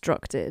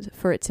constructed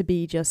for it to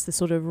be just the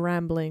sort of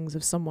ramblings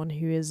of someone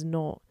who is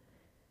not.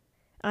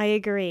 I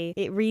agree.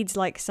 It reads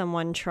like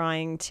someone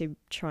trying to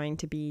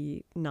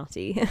be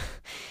nutty.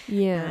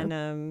 Yeah.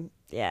 And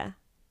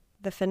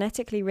the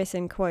phonetically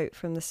written quote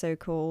from the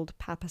so-called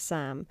Papa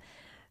Sam,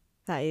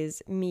 that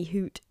is, "Me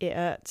hoot it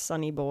 'urt,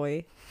 sonny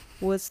boy,"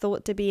 was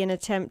thought to be an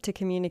attempt to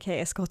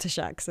communicate a Scottish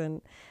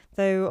accent,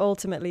 though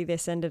ultimately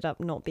this ended up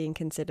not being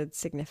considered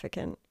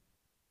significant.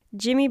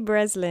 Jimmy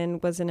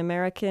Breslin was an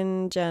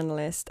American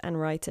journalist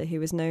and writer who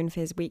was known for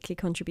his weekly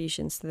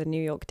contributions to the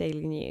New York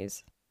Daily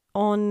News.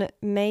 On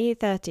May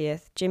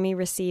 30th, Jimmy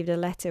received a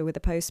letter with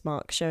a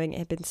postmark showing it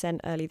had been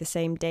sent early the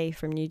same day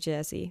from New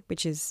Jersey,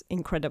 which is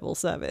incredible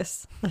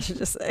service, I should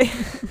just say.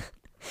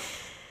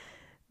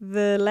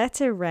 The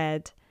letter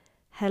read,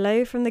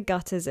 "Hello from the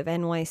gutters of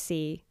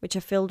NYC, which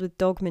are filled with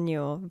dog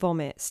manure,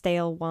 vomit,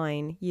 stale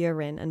wine,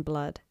 urine, and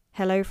blood.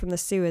 Hello from the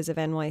sewers of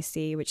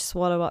NYC, which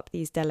swallow up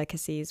these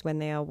delicacies when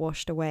they are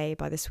washed away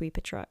by the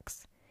sweeper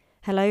trucks.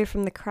 Hello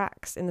from the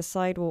cracks in the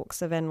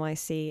sidewalks of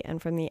NYC and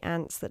from the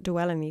ants that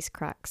dwell in these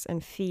cracks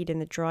and feed in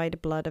the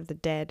dried blood of the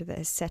dead that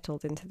has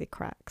settled into the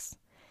cracks.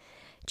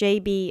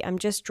 JB, I'm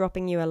just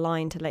dropping you a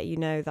line to let you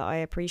know that I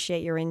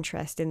appreciate your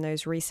interest in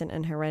those recent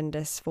and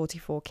horrendous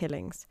 44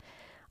 killings.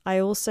 I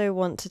also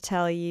want to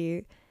tell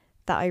you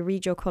that I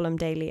read your column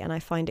daily and I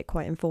find it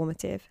quite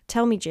informative.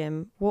 Tell me,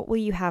 Jim, what will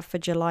you have for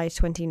July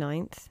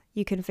 29th?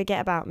 You can forget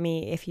about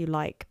me if you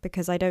like,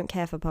 because I don't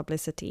care for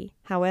publicity.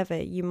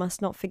 However, you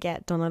must not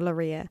forget Donna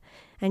Luria,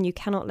 and you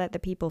cannot let the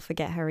people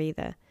forget her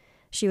either.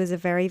 She was a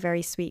very,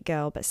 very sweet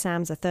girl, but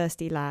Sam's a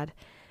thirsty lad,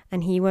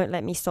 and he won't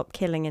let me stop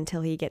killing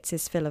until he gets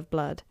his fill of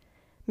blood.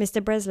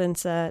 Mr. Breslin,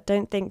 sir,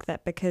 don't think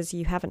that because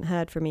you haven't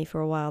heard from me for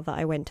a while that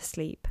I went to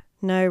sleep.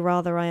 No,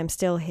 rather I am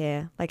still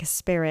here, like a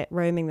spirit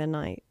roaming the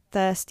night,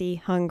 thirsty,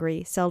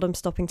 hungry, seldom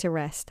stopping to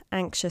rest,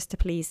 anxious to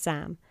please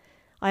Sam.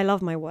 I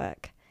love my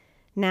work.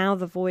 Now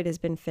the void has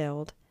been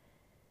filled.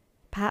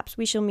 Perhaps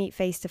we shall meet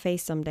face to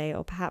face someday,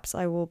 or perhaps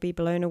I will be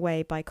blown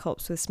away by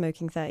cops with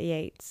smoking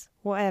 38s.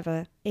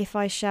 Whatever, if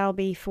I shall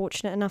be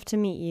fortunate enough to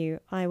meet you,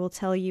 I will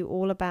tell you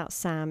all about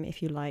Sam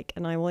if you like,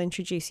 and I will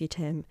introduce you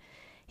to him.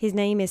 His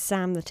name is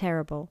Sam the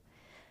Terrible.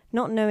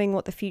 Not knowing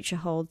what the future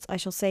holds, I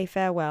shall say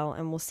farewell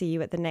and will see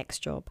you at the next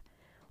job.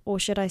 Or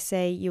should I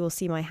say, you will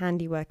see my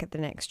handiwork at the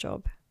next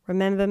job.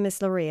 Remember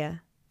Miss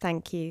Luria.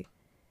 Thank you.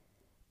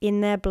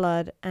 In their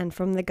blood and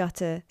from the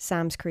gutter,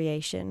 Sam's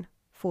creation.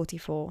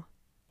 44.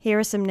 Here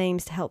are some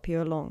names to help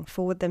you along.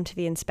 Forward them to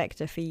the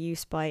inspector for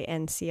use by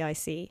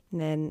NCIC.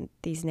 And then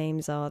these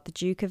names are the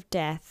Duke of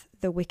Death,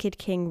 the Wicked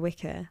King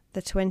Wicker,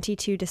 the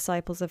 22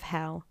 Disciples of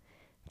Hell,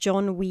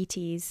 John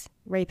Wheaties,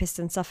 rapist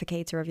and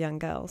suffocator of young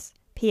girls.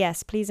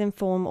 P.S. Please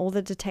inform all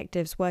the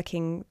detectives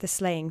working the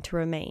slaying to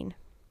remain.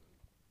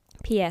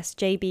 P.S.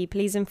 JB,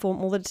 please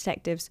inform all the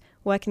detectives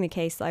working the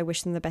case that I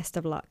wish them the best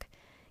of luck.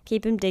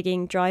 Keep them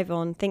digging, drive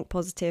on, think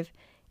positive,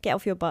 get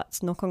off your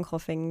butts, knock on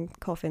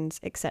coffins,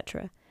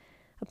 etc.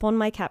 Upon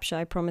my capture,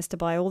 I promise to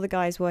buy all the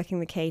guys working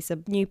the case a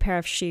new pair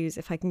of shoes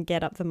if I can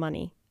get up the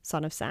money.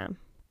 Son of Sam.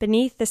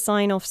 Beneath the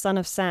sign-off Son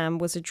of Sam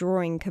was a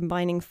drawing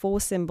combining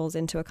 4 symbols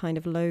into a kind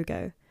of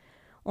logo.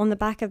 On the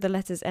back of the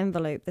letter's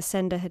envelope, the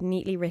sender had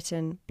neatly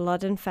written,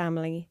 Blood and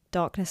Family,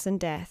 Darkness and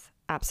Death,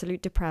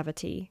 Absolute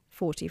Depravity,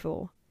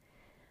 44.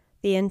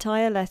 The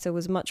entire letter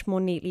was much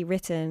more neatly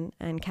written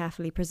and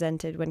carefully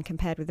presented when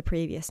compared with the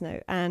previous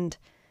note, and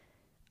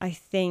I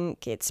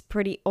think it's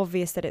pretty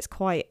obvious that it's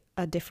quite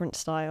a different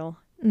style.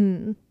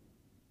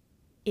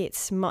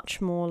 It's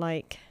much more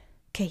like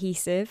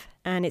cohesive,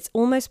 and it's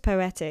almost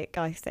poetic,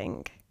 I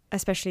think,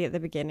 especially at the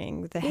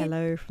beginning with the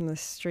hello from the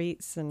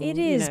streets. And it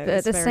is, but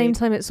at the same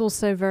time it's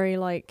also very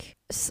like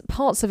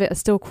parts of it are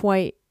still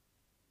quite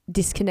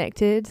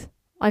disconnected.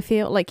 I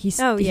feel like he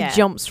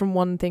jumps from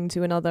one thing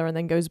to another and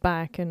then goes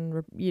back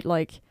and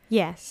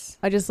yes.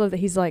 I just love that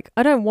he's like,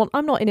 I'm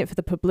not in it for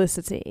the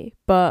publicity,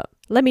 but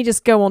let me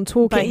just go on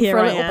talking for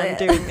a little bit.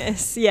 Doing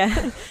this.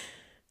 Yeah.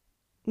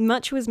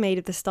 Much was made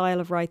of the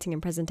style of writing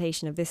and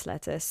presentation of this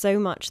letter, so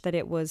much that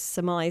it was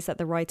surmised that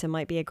the writer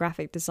might be a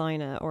graphic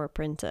designer or a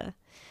printer.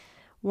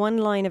 One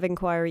line of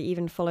inquiry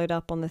even followed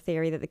up on the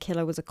theory that the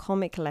killer was a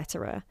comic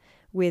letterer,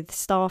 with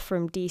staff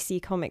from DC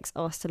Comics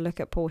asked to look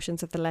at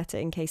portions of the letter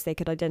in case they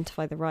could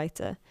identify the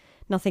writer.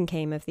 Nothing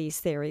came of these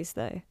theories,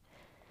 though.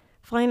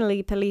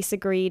 Finally, police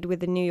agreed with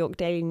the New York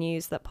Daily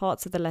News that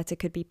parts of the letter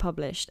could be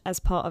published as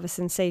part of a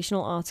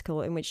sensational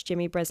article in which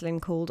Jimmy Breslin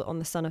called on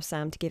the Son of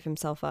Sam to give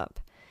himself up.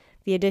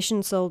 The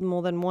edition sold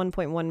more than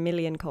 1.1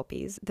 million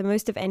copies, the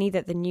most of any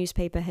that the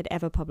newspaper had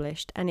ever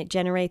published, and it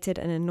generated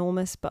an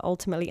enormous but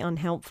ultimately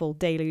unhelpful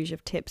deluge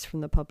of tips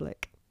from the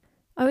public.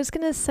 I was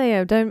going to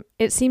say,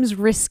 it seems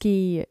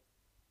risky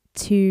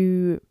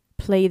to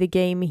play the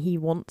game he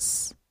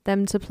wants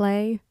them to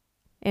play,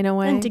 in a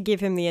way. And to give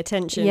him the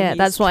attention. Yeah,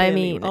 that's what I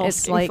mean.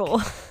 It's like,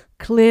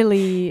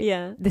 clearly,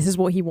 this is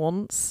what he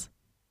wants,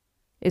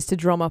 is to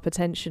drum up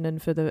attention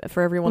and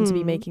for everyone to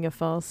be making a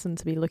fuss and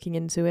to be looking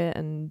into it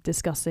and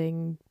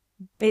discussing.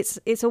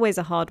 It's always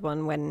a hard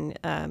one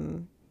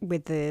when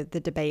with the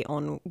debate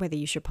on whether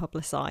you should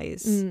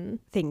publicise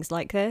things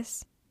like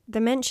this. The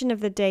mention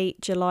of the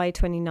date July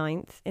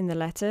 29th in the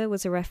letter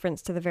was a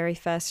reference to the very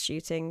first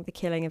shooting, the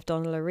killing of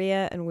Donna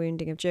Luria and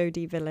wounding of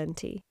Jodi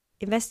Valenti.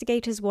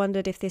 Investigators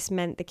wondered if this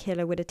meant the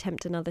killer would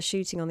attempt another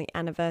shooting on the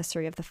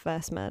anniversary of the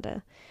first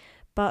murder.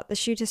 But the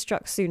shooter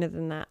struck sooner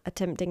than that,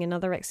 attempting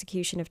another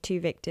execution of 2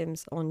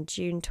 victims on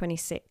June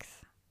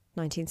 26th,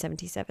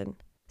 1977.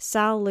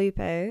 Sal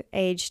Lupo,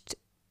 aged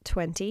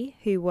 20,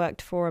 who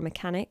worked for a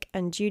mechanic,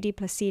 and Judy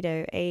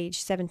Placido,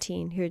 aged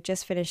 17, who had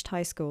just finished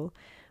high school,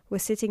 were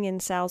sitting in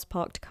Sal's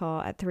parked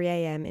car at 3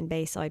 a.m. in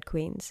Bayside,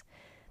 Queens.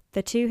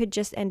 The two had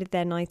just ended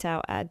their night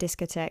out at a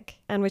discotheque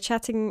and were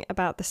chatting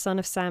about the Son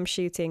of Sam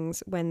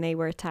shootings when they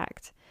were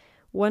attacked.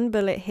 One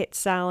bullet hit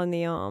Sal in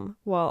the arm,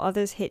 while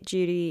others hit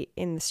Judy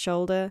in the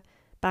shoulder,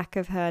 back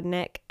of her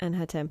neck, and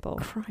her temple.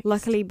 Christ.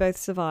 Luckily, both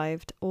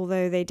survived,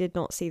 although they did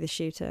not see the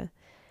shooter.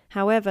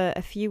 However,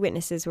 a few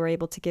witnesses were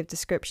able to give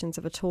descriptions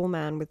of a tall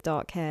man with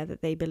dark hair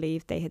that they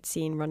believed they had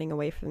seen running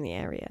away from the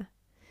area.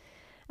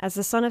 As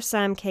the Son of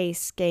Sam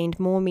case gained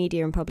more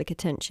media and public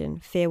attention,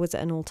 fear was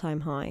at an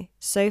all-time high.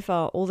 So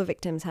far, all the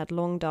victims had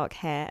long dark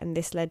hair, and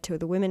this led to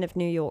the women of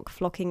New York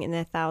flocking in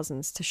their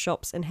thousands to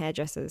shops and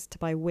hairdressers to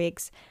buy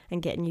wigs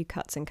and get new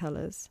cuts and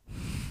colours.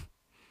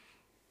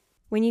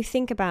 When you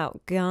think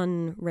about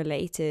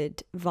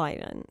gun-related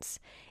violence,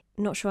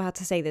 I'm not sure how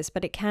to say this,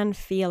 but it can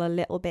feel a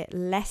little bit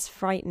less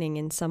frightening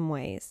in some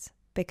ways,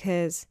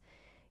 because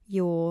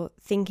you're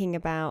thinking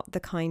about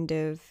the kind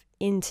of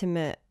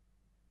intimate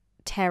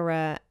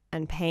terror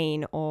and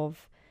pain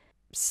of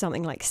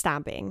something like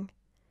stabbing.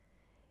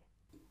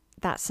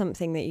 That's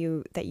something that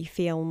you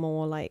feel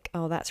more like,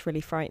 oh, that's really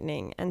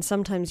frightening. And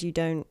sometimes you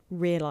don't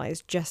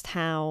realize just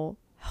how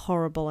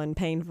horrible and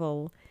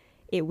painful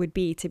it would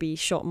be to be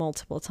shot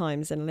multiple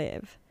times and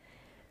live.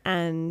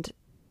 And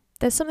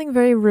there's something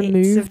very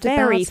removed it's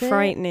very about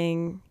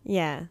frightening.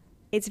 Yeah,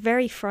 it's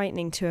very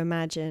frightening to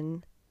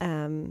imagine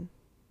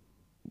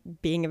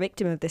being a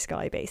victim of this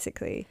guy,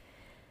 basically.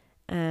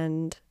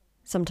 And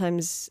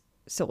sometimes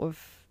sort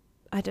of,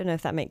 I don't know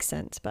if that makes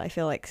sense, but I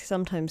feel like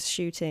sometimes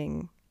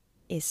shooting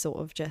is sort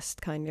of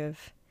just kind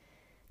of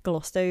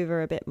glossed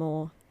over a bit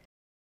more.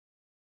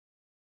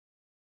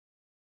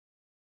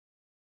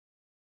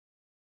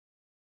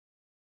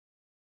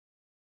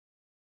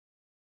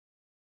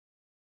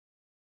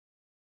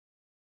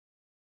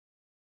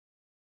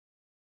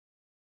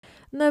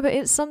 No, but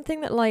it's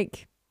something that,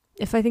 like,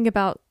 if I think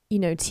about,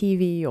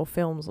 TV or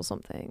films or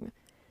something,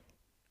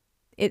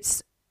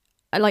 it's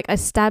like a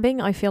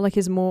stabbing, I feel like,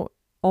 is more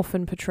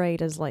often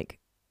portrayed as like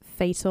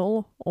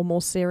fatal or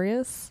more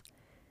serious,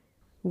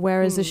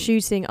 whereas a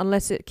shooting,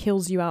 unless it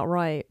kills you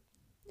outright,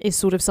 is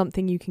sort of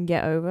something you can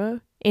get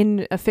over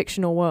in a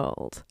fictional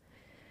world.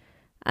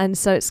 And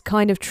so it's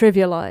kind of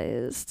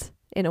trivialized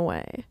in a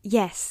way.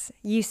 Yes,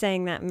 you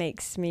saying that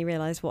makes me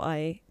realize what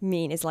I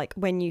mean is, like,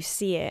 when you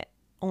see it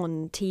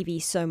on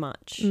TV so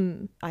much,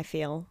 I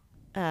feel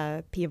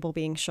people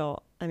being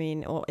shot,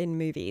 or in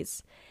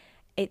movies,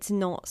 it's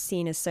not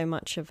seen as so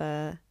much of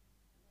a,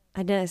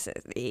 I don't know,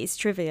 it's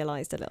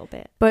trivialized a little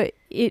bit. But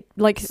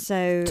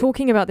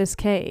talking about this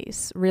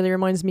case really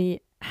reminds me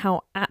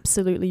how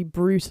absolutely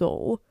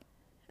brutal.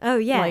 Oh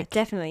yeah,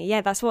 definitely. Yeah,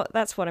 that's what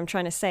I'm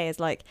trying to say is,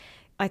 like,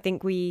 I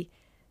think we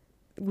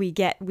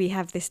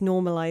have this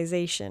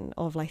normalization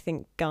of, I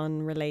think,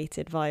 gun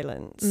related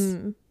violence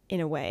in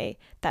a way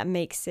that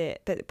makes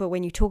it, but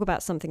when you talk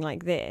about something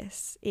like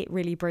this, it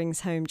really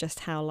brings home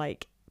just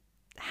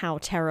how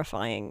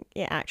terrifying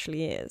it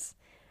actually is,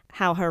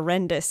 how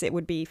horrendous it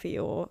would be for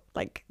your,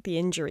 like, the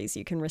injuries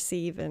you can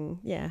receive, and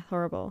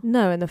horrible.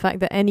 No, and the fact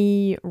that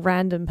any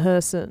random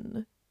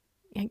person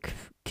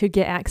could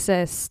get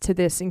access to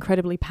this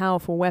incredibly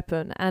powerful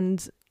weapon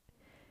and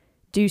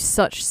do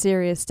such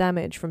serious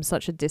damage from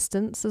such a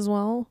distance as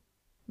well.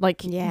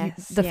 Like,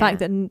 the fact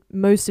that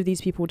most of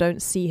these people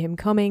don't see him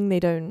coming, they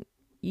don't,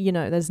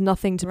 there's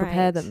nothing to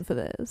prepare them for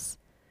this.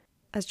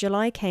 As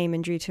July came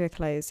and drew to a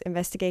close,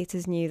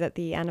 investigators knew that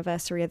the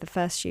anniversary of the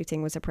first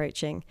shooting was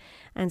approaching,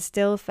 and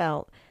still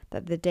felt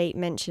that the date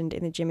mentioned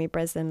in the Jimmy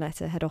Breslin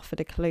letter had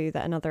offered a clue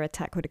that another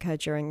attack would occur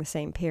during the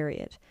same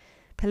period.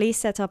 Police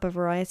set up a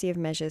variety of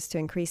measures to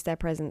increase their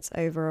presence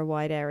over a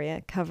wide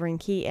area, covering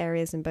key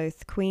areas in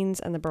both Queens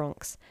and the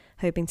Bronx,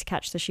 hoping to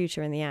catch the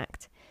shooter in the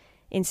act.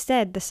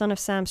 Instead, the Son of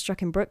Sam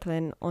struck in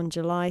Brooklyn on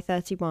July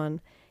 31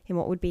 in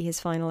what would be his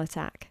final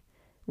attack.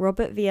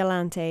 Robert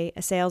Violante,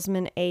 a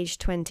salesman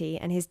aged 20,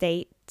 and his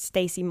date,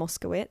 Stacy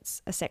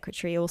Moskowitz, a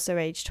secretary also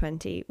aged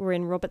 20, were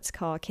in Robert's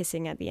car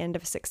kissing at the end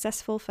of a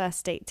successful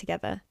first date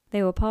together.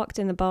 They were parked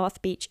in the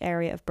Bath Beach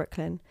area of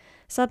Brooklyn.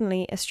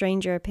 Suddenly, a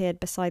stranger appeared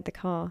beside the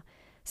car.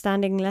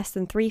 Standing less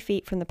than 3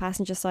 feet from the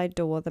passenger side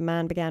door, the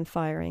man began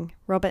firing.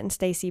 Robert and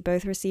Stacy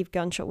both received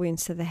gunshot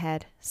wounds to the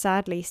head.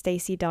 Sadly,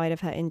 Stacy died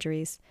of her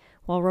injuries,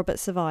 while Robert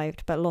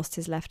survived but lost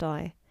his left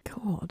eye.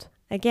 God.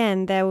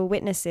 Again, there were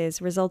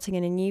witnesses, resulting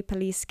in a new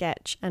police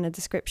sketch and a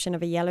description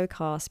of a yellow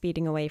car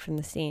speeding away from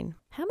the scene.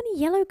 How many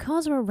yellow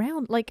cars are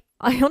around? Like,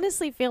 I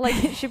honestly feel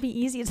like it should be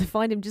easier to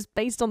find him just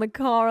based on the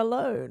car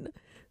alone.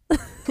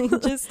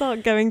 Just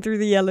start going through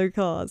the yellow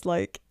cars,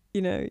 like,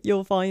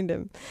 you'll find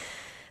him.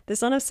 The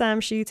Son of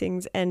Sam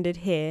shootings ended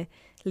here,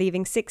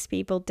 leaving 6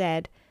 people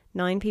dead,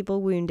 9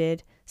 people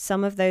wounded,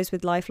 some of those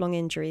with lifelong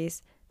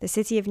injuries, the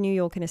city of New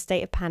York in a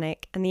state of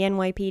panic, and the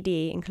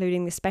NYPD,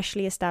 including the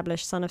specially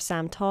established Son of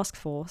Sam Task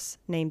Force,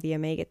 named the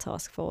Omega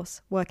Task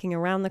Force, working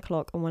around the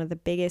clock on one of the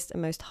biggest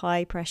and most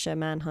high-pressure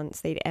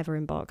manhunts they'd ever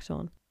embarked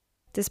on.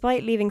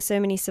 Despite leaving so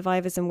many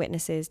survivors and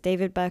witnesses,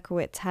 David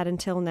Berkowitz had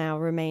until now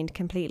remained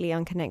completely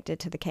unconnected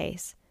to the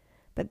case.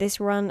 But this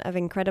run of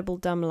incredible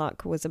dumb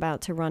luck was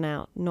about to run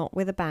out, not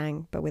with a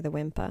bang, but with a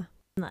whimper.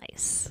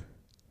 Nice.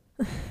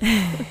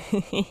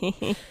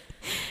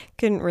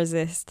 Couldn't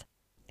resist.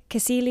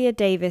 Cecilia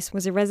Davis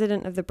was a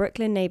resident of the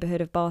Brooklyn neighborhood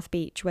of Bath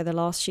Beach where the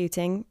last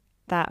shooting,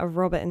 that of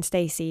Robert and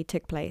Stacy,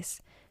 took place.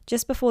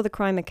 Just before the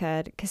crime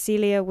occurred,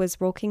 Cecilia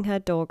was walking her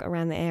dog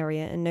around the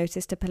area and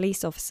noticed a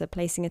police officer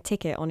placing a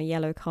ticket on a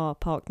yellow car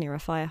parked near a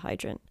fire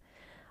hydrant.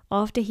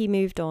 After he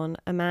moved on,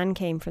 a man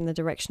came from the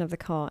direction of the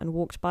car and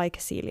walked by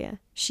Cecilia.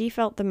 She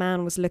felt the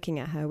man was looking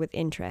at her with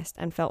interest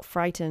and felt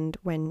frightened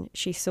when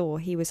she saw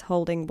he was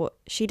holding what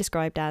she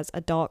described as a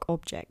dark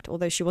object,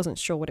 although she wasn't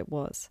sure what it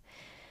was.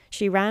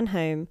 She ran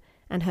home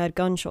and heard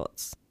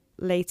gunshots,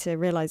 later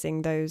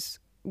realizing those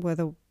were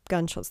the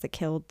gunshots that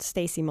killed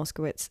Stacy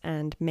Moskowitz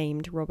and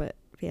maimed Robert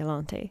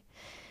Violante.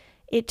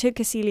 It took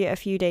Cecilia a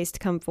few days to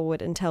come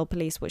forward and tell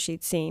police what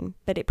she'd seen,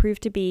 but it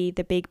proved to be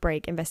the big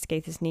break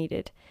investigators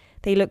needed.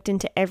 They looked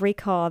into every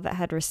car that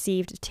had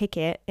received a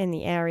ticket in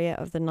the area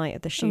of the night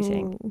of the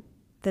shooting. Ooh.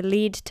 The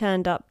lead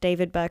turned up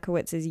David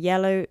Berkowitz's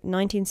yellow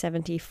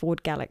 1970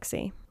 Ford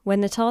Galaxy.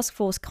 When the task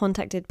force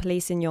contacted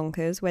police in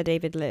Yonkers, where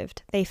David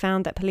lived, they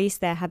found that police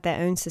there had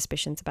their own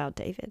suspicions about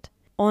David.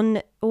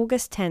 On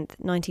August 10th,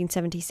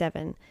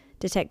 1977,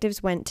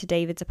 detectives went to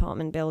David's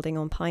apartment building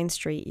on Pine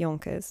Street,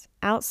 Yonkers.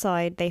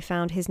 Outside, they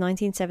found his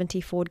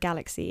 1970 Ford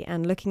Galaxy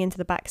and, looking into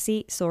the back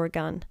seat, saw a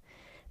gun.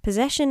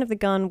 Possession of the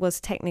gun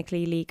was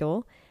technically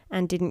legal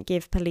and didn't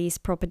give police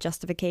proper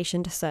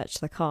justification to search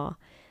the car,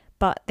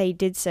 but they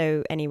did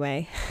so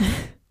anyway.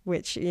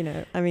 Which,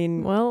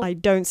 well, I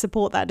don't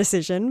support that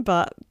decision,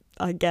 but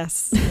I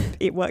guess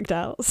it worked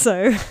out.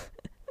 So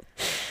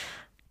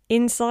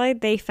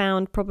inside, they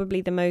found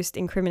probably the most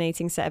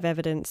incriminating set of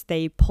evidence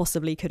they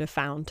possibly could have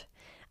found.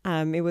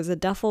 It was a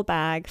duffel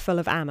bag full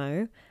of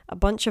ammo, a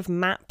bunch of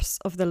maps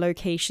of the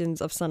locations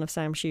of Son of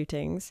Sam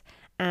shootings,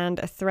 and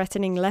a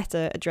threatening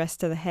letter addressed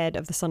to the head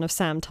of the Son of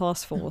Sam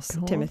Task Force,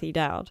 Timothy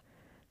Dowd.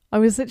 I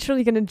was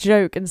literally going to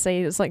joke and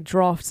say it's like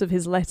drafts of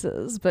his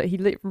letters, but he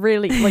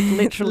literally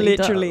literally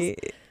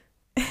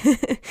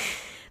does.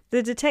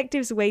 The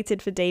detectives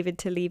waited for David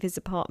to leave his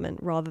apartment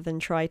rather than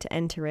try to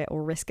enter it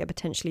or risk a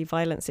potentially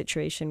violent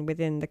situation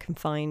within the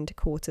confined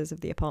quarters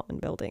of the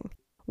apartment building.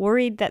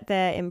 Worried that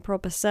their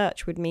improper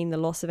search would mean the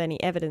loss of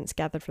any evidence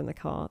gathered from the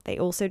car, they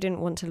also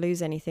didn't want to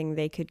lose anything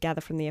they could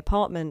gather from the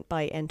apartment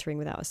by entering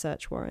without a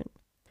search warrant.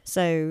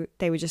 So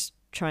they were just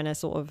trying to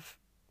sort of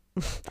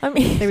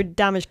they were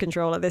damage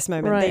control at this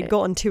moment. Right. They'd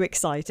gotten too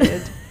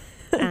excited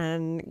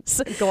and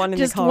gone in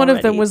just the car one already.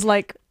 of them was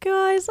like,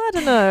 guys, I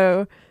don't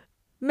know,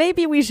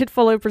 maybe we should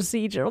follow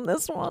procedure on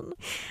this one.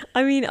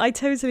 I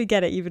totally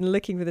get it. You've been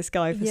looking for this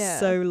guy for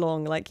so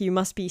long. Like, you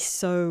must be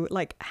so,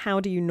 like, how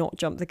do you not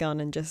jump the gun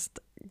and just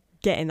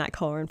get in that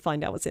car and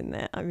find out what's in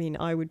there?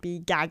 I would be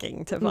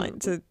gagging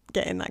to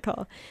get in that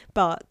car.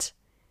 But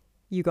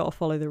you got to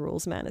follow the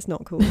rules, man. It's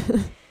not cool.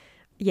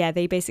 Yeah,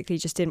 they basically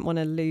just didn't want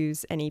to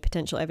lose any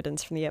potential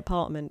evidence from the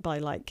apartment by,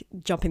 like,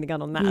 jumping the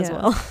gun on that as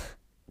well.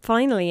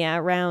 Finally, at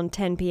around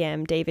 10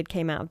 p.m., David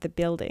came out of the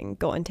building,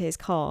 got into his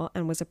car,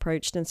 and was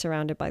approached and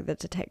surrounded by the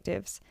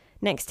detectives.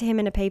 Next to him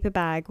in a paper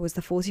bag was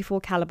the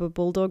 .44 caliber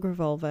Bulldog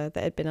revolver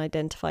that had been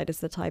identified as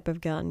the type of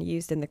gun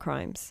used in the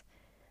crimes.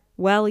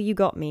 "Well, you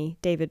got me,"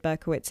 David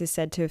Berkowitz is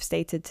said to have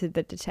stated to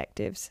the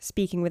detectives,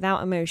 speaking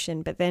without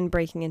emotion but then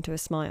breaking into a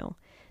smile.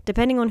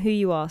 Depending on who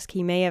you ask,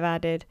 he may have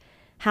added,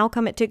 "How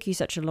come it took you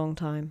such a long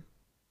time?"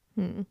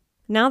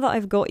 "Now that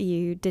I've got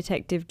you,"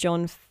 Detective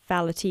John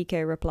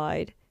Falatico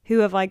replied, "who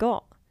have I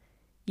got?"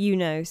 "You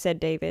know," said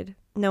David.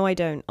 "No, I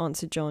don't,"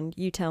 answered John.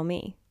 "You tell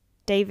me."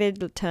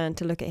 David turned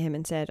to look at him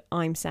and said,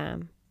 "I'm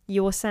Sam."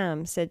 "You're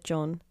Sam," said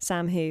John.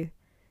 "Sam who?"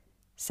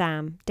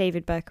 "Sam,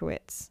 David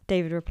Berkowitz,"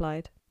 David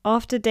replied.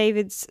 After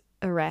David's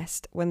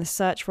arrest, when the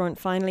search warrant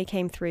finally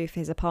came through for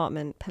his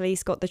apartment,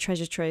 police got the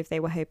treasure trove they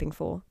were hoping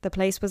for. The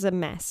place was a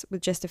mess,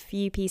 with just a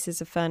few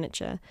pieces of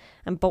furniture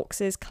and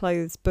boxes,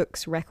 clothes,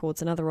 books,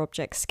 records and other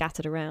objects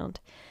scattered around.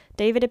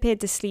 David appeared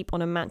to sleep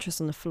on a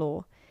mattress on the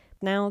floor.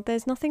 Now,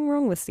 there's nothing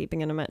wrong with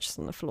sleeping on a mattress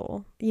on the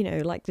floor. You know,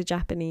 like the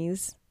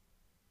Japanese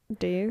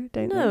do,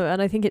 don't they? No,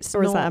 and I think it's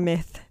Or is that a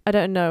myth? I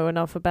don't know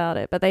enough about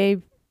it, but they...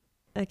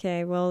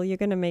 Okay, well, you're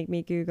going to make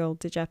me Google,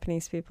 do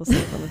Japanese people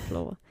sleep on the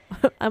floor?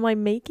 Am I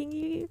making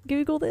you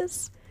Google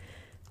this?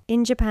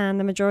 In Japan,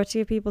 the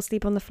majority of people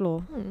sleep on the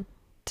floor.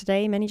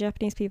 Today, many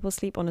Japanese people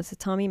sleep on a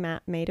tatami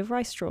mat made of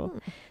rice straw.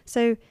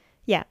 So,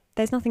 yeah,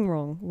 there's nothing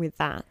wrong with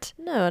that.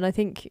 No, and I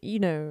think, you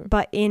know...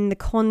 But in the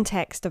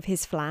context of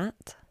his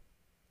flat,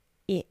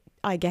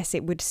 I guess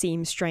it would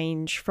seem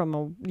strange from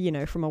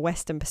a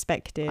Western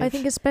perspective. I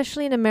think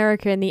especially in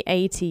America in the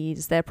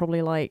 80s, they're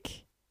probably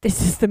like... This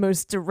is the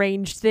most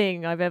deranged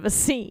thing I've ever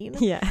seen.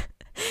 Yeah,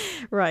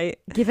 right.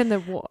 Given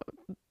what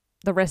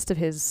the rest of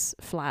his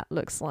flat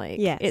looks like.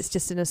 Yes. It's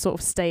just in a sort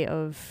of state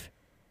of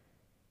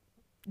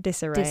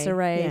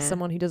disarray. Yeah.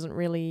 Someone who doesn't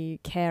really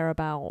care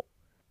about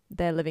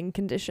their living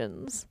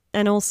conditions.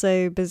 And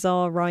also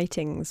bizarre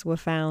writings were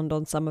found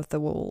on some of the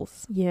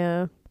walls.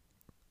 Yeah.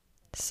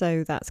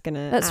 So that's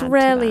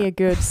rarely a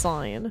good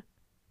sign.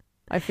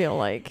 I feel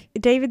like.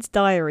 David's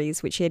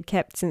diaries, which he had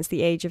kept since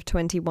the age of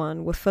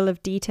 21, were full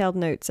of detailed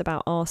notes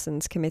about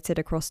arsons committed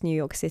across New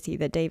York City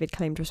that David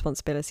claimed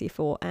responsibility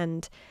for.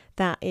 And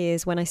that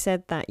is when I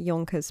said that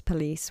Yonkers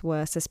police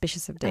were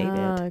suspicious of David.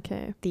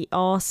 Okay. The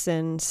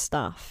arson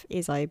stuff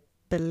is, I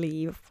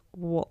believe,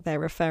 what they're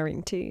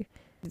referring to.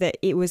 That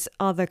it was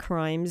other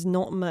crimes,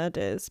 not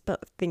murders,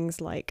 but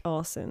things like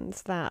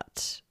arsons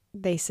that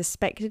they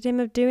suspected him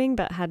of doing,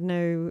 but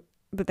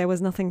there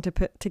was nothing to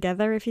put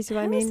together, if you see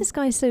what I mean. How is this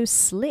guy so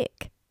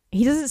slick?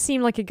 He doesn't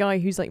seem like a guy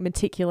who's like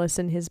meticulous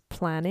in his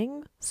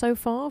planning so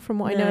far from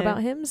what I know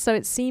about him. So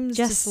it seems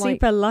just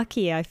super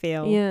lucky, I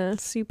feel. Yeah.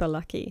 Super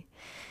lucky.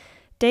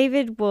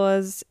 David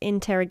was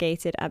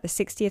interrogated at the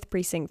 60th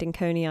precinct in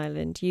Coney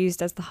Island,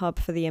 used as the hub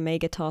for the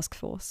Omega Task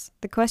Force.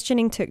 The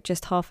questioning took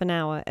just half an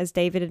hour, as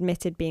David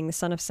admitted being the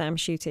son of Sam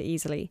Shooter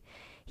easily.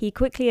 He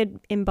quickly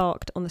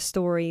embarked on the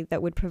story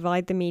that would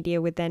provide the media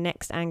with their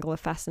next angle of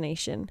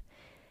fascination.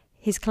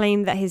 His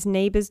claim that his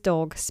neighbour's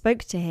dog spoke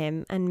to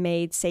him and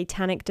made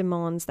satanic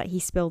demands that he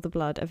spill the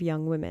blood of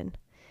young women.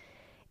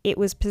 It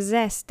was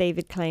possessed,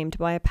 David claimed,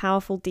 by a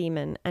powerful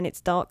demon, and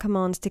its dark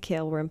commands to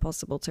kill were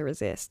impossible to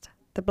resist.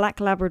 The Black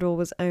Labrador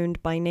was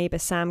owned by neighbour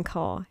Sam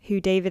Carr,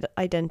 who David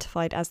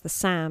identified as the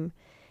Sam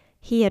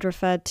he had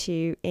referred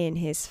to in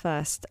his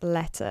first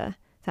letter.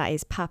 That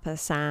is Papa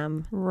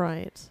Sam.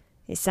 Right.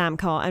 Is Sam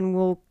Carr, and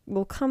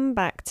we'll come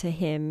back to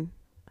him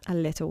a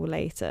little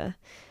later.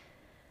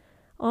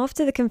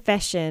 After the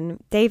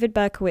confession, David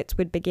Berkowitz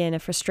would begin a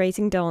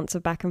frustrating dance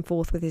of back and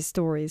forth with his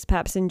stories,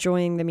 perhaps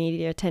enjoying the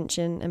media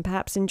attention and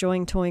perhaps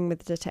enjoying toying with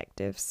the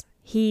detectives.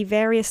 He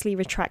variously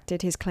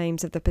retracted his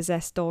claims of the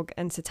possessed dog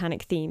and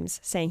satanic themes,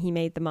 saying he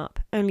made them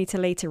up, only to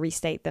later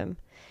restate them.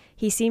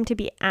 He seemed to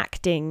be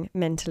acting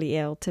mentally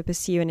ill to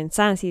pursue an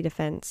insanity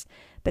defense,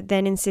 but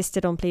then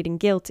insisted on pleading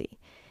guilty.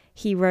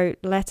 He wrote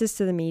letters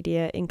to the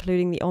media,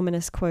 including the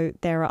ominous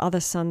quote, "There are other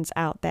sons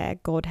out there,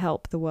 God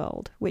help the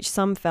world," which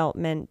some felt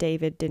meant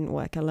David didn't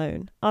work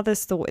alone.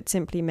 Others thought it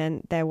simply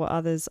meant there were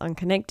others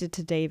unconnected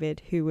to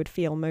David who would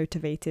feel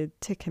motivated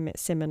to commit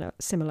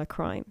similar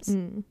crimes.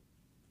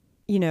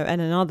 You know,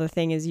 and another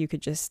thing is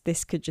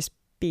this could just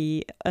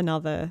be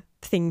another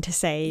thing to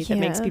say that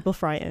makes people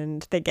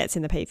frightened, that gets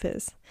in the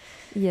papers.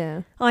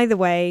 Yeah. Either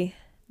way,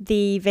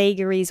 the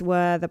vagaries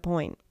were the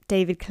point.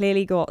 David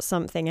clearly got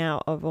something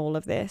out of all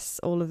of this,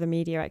 all of the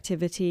media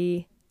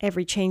activity,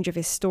 every change of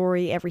his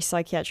story, every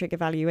psychiatric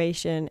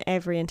evaluation,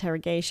 every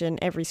interrogation,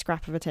 every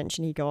scrap of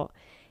attention he got.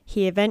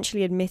 He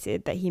eventually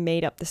admitted that he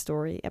made up the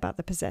story about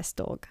the possessed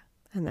dog,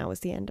 and that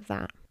was the end of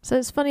that. So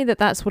it's funny that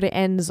that's what it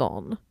ends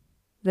on,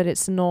 that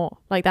it's not,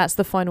 like that's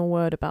the final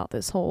word about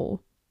this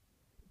whole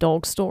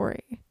dog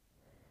story.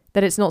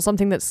 That it's not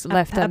something that's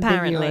left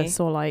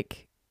ambiguous or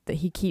like that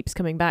he keeps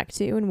coming back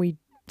to, and we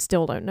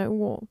still don't know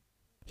what.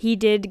 He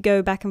did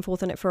go back and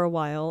forth on it for a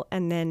while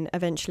and then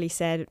eventually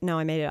said, no,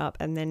 I made it up,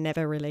 and then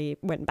never really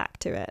went back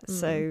to it.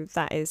 So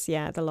that is,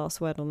 the last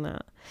word on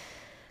that.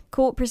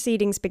 Court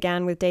proceedings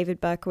began with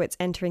David Berkowitz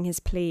entering his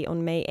plea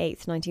on May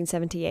 8th,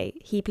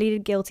 1978. He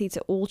pleaded guilty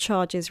to all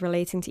charges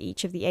relating to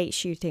each of the 8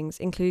 shootings,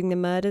 including the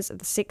murders of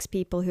the 6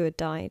 people who had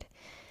died.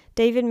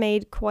 David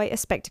made quite a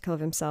spectacle of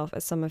himself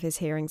at some of his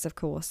hearings, of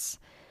course,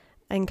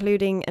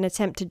 including an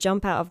attempt to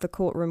jump out of the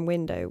courtroom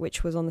window,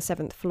 which was on the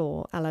 7th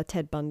floor, a la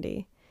Ted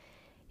Bundy.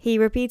 He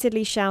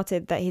repeatedly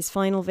shouted that his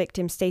final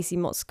victim, Stacy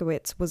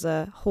Moskowitz, was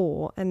a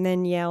whore, and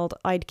then yelled,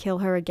 "I'd kill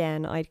her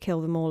again, I'd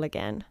kill them all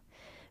again."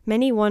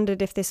 Many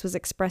wondered if this was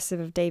expressive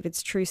of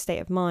David's true state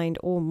of mind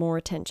or more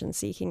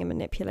attention-seeking and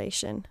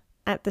manipulation.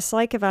 At the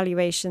psych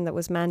evaluation that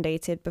was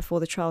mandated before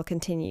the trial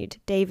continued,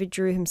 David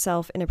drew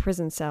himself in a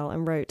prison cell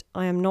and wrote,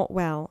 "I am not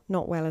well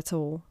at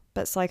all."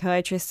 But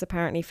psychiatrists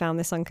apparently found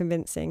this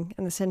unconvincing,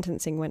 and the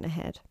sentencing went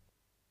ahead.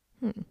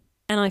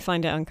 And I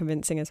find it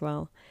unconvincing as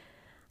well.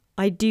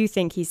 I do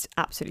think he's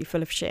absolutely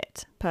full of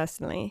shit,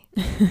 personally.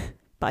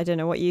 But I don't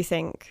know what you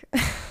think.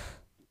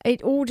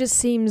 It all just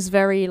seems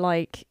very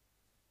like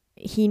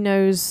he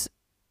knows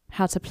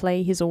how to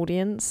play his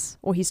audience,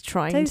 or he's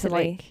trying to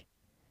like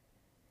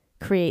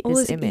create all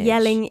this image.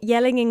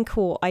 Yelling in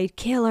court, I'd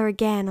kill her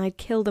again, I'd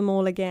kill them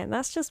all again.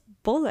 That's just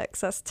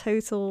bollocks. That's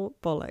total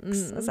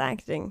bollocks. That's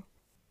acting.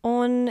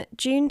 On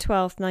June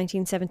 12th,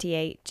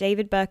 1978,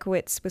 David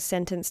Berkowitz was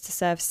sentenced to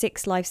serve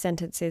 6 life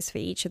sentences for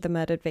each of the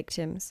murdered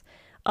victims.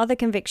 Other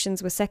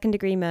convictions were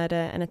second-degree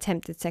murder and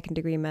attempted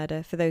second-degree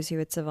murder for those who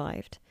had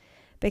survived.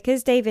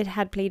 Because David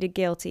had pleaded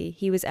guilty,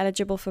 he was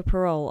eligible for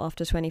parole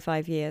after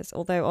 25 years,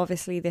 although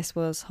obviously this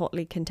was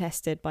hotly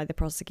contested by the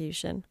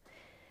prosecution.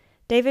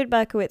 David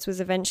Berkowitz was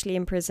eventually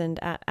imprisoned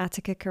at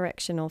Attica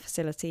Correctional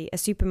Facility, a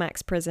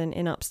supermax prison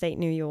in upstate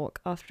New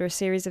York, after a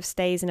series of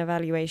stays and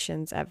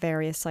evaluations at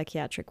various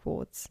psychiatric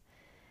wards.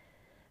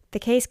 The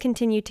case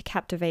continued to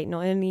captivate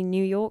not only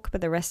New York,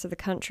 but the rest of the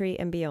country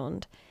and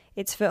beyond,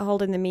 its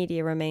foothold in the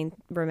media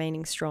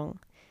remaining strong.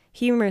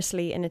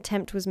 Humorously, an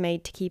attempt was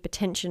made to keep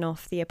attention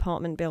off the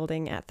apartment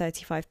building at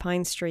 35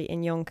 Pine Street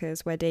in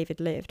Yonkers, where David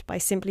lived, by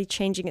simply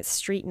changing its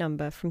street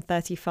number from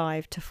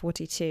 35 to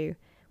 42,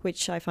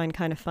 which I find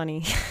kind of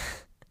funny.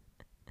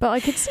 But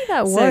I could see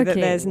that working. So that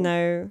there's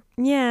no...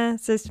 Yeah,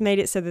 so it's made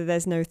it so that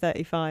there's no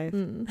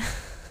 35.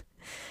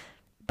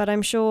 But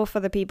I'm sure for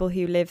the people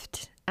who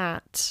lived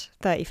at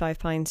 35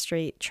 Pine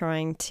Street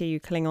trying to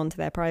cling on to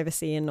their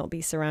privacy and not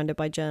be surrounded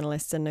by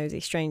journalists and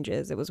nosy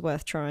strangers, it was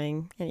worth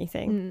trying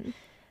anything.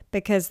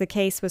 Because the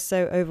case was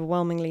so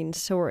overwhelmingly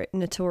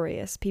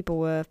notorious, people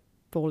were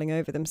falling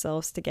over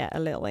themselves to get a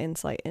little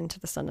insight into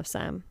the son of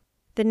Sam.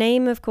 The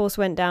name, of course,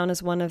 went down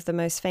as one of the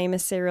most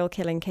famous serial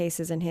killing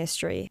cases in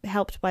history,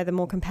 helped by the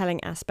more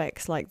compelling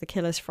aspects like the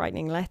killer's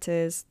frightening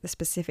letters, the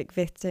specific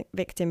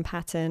victim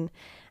pattern,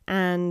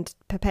 and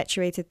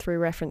perpetuated through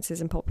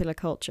references in popular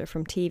culture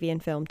from TV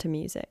and film to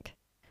music.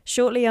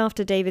 Shortly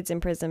after David's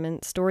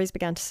imprisonment, stories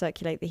began to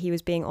circulate that he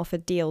was being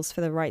offered deals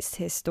for the rights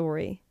to his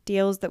story,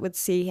 deals that would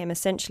see him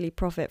essentially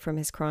profit from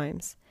his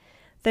crimes.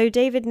 Though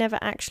David never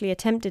actually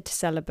attempted to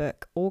sell a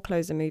book or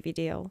close a movie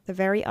deal, the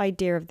very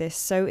idea of this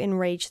so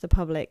enraged the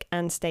public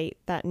and state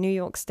that New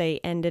York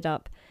State ended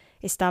up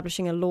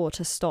establishing a law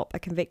to stop a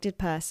convicted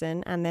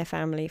person and their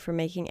family from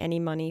making any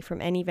money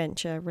from any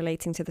venture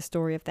relating to the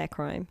story of their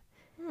crime,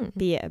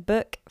 be it a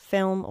book,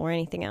 film, or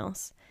anything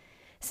else.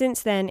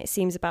 Since then, it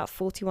seems about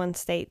 41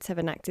 states have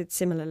enacted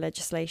similar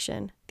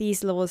legislation.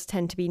 These laws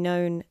tend to be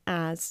known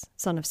as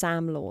Son of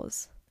Sam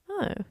laws.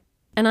 Oh.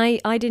 And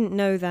I didn't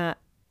know that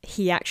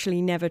he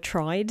actually never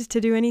tried to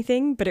do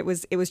anything, but it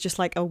was just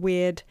like a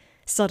weird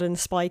sudden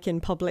spike in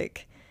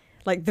public,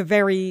 like the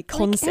very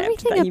concept like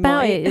everything that he about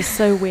might. It is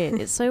so weird.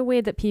 It's so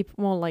weird that people,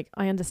 well, like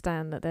I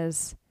understand that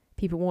there's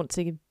people want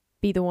to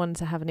be the one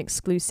to have an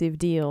exclusive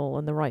deal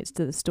and the rights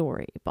to the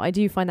story, but I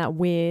do find that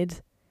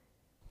weird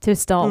to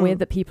start with,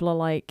 that people are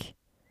like,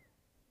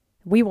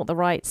 we want the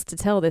rights to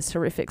tell this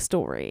horrific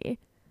story.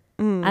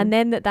 And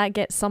then that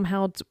gets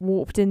somehow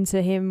warped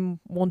into him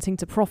wanting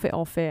to profit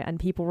off it and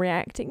people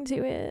reacting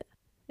to it.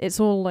 It's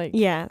all like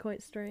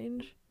quite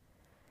strange.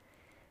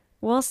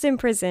 Whilst in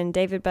prison,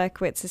 David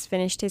Berkowitz has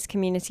finished his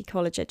community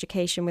college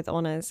education with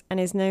honours and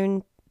is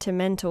known to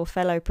mentor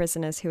fellow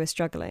prisoners who are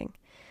struggling.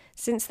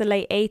 Since the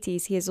late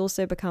 80s, he has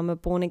also become a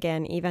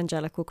born-again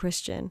evangelical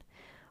Christian.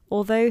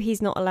 Although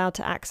he's not allowed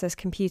to access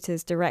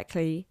computers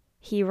directly,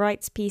 he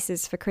writes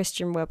pieces for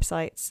Christian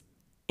websites.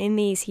 In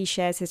these, he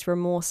shares his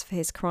remorse for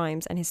his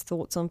crimes and his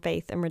thoughts on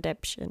faith and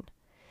redemption.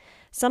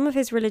 Some of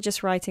his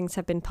religious writings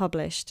have been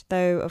published,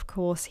 though, of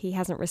course, he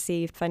hasn't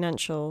received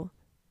financial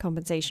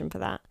compensation for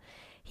that.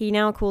 He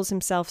now calls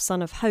himself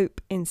Son of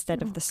Hope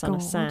instead of the Son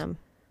of Sam.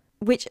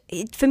 Which,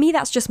 for me,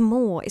 that's just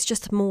more. It's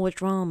just more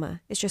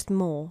drama. It's just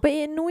more. But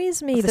it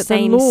annoys me that the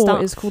same law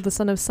stuff is called the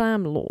Son of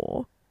Sam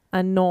law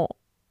and not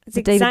It's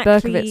the David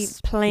exactly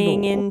Berkowitz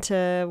playing law.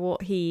 into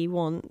what he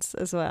wants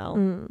as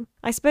well.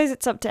 I suppose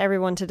it's up to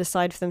everyone to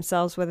decide for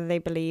themselves whether they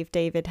believe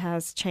David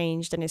has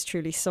changed and is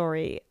truly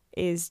sorry,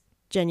 is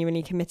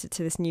genuinely committed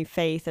to this new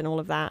faith and all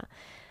of that.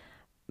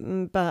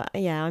 But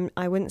yeah,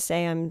 I wouldn't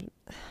say I'm...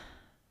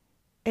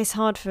 It's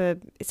hard for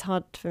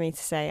me to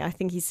say. I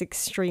think he's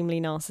extremely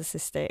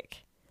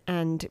narcissistic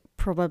and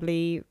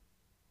probably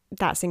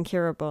that's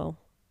incurable.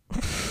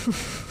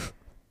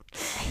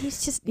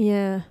 He's just,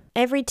 yeah.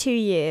 Every 2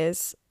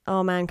 years,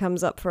 our man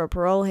comes up for a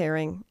parole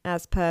hearing,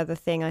 as per the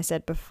thing I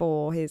said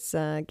before, his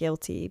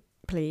guilty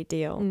plea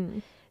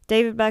deal.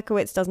 David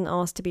Berkowitz doesn't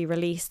ask to be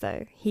released,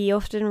 though. He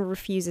often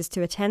refuses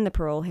to attend the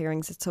parole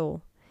hearings at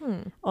all,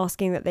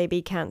 asking that they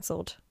be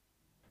cancelled.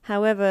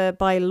 However,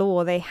 by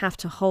law, they have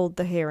to hold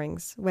the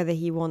hearings, whether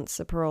he wants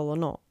a parole or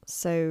not.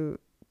 So,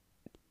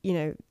 you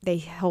know, they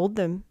hold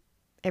them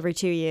every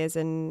 2 years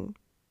and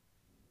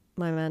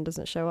my man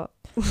doesn't show up.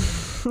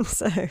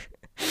 So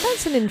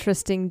that's an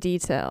interesting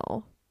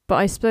detail. But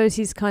I suppose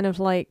he's kind of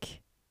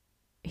like,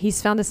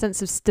 he's found a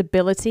sense of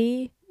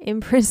stability in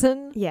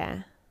prison. Yeah.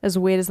 As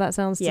weird as that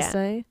sounds to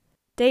say.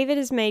 David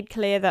has made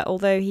clear that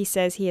although he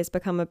says he has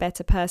become a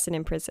better person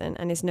in prison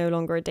and is no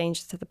longer a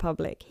danger to the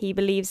public, he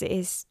believes it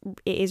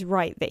is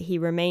right that he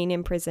remain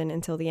in prison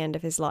until the end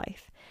of his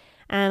life.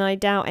 And I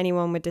doubt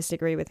anyone would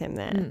disagree with him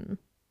there.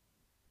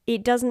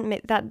 It doesn't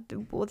make that,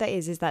 what that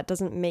is that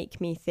doesn't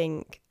make me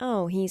think,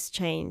 oh, he's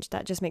changed.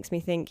 That just makes me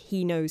think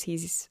he knows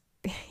he's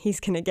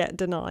going to get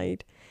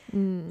denied.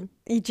 Do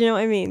you know what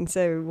I mean?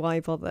 So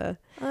why bother?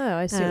 Oh,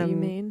 I see what you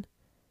mean.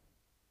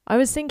 I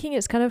was thinking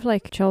it's kind of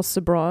like Charles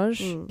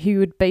Sobrage, who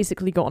had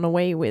basically gotten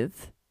away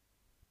with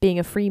being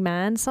a free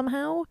man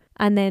somehow,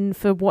 and then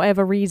for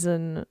whatever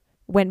reason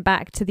went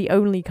back to the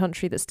only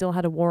country that still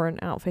had a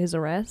warrant out for his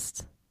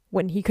arrest,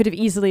 when he could have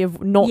easily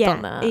have not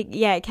done that.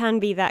 It can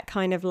be that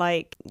kind of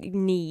like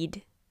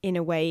need in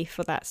a way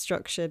for that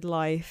structured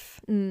life.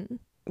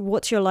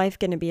 What's your life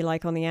going to be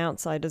like on the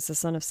outside as the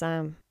son of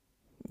Sam?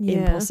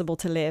 Impossible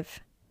to live.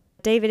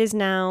 David is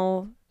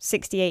now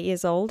 68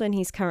 years old and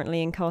he's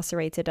currently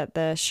incarcerated at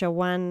the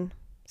Shawangunk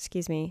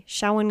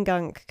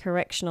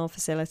Correctional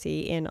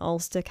Facility in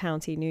Ulster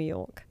County, New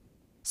York.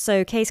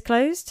 So case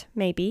closed?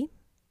 Maybe.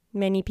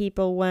 Many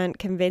people weren't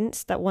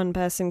convinced that one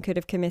person could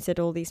have committed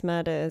all these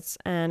murders,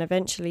 and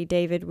eventually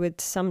David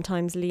would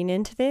sometimes lean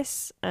into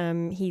this.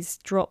 He's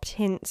dropped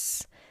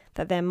hints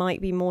that there might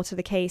be more to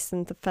the case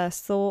than the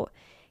first thought.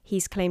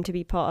 He's claimed to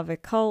be part of a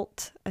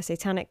cult, a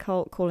satanic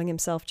cult, calling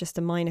himself just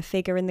a minor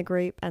figure in the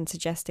group and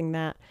suggesting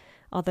that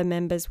other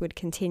members would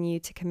continue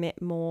to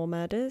commit more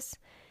murders.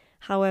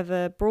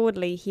 However,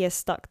 broadly, he has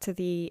stuck to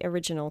the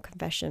original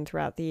confession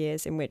throughout the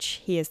years in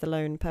which he is the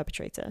lone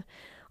perpetrator.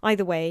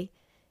 Either way,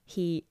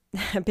 he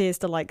appears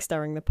to like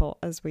stirring the pot,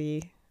 as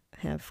we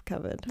have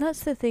covered.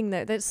 That's the thing,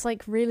 though. That's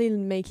like really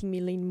making me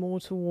lean more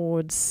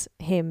towards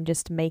him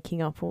just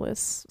making up all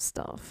this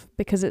stuff.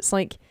 Because it's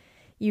like,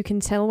 you can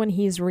tell when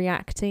he's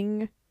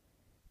reacting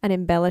and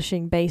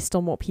embellishing based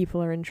on what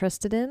people are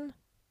interested in.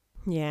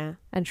 Yeah.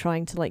 And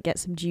trying to like get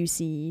some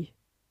juicy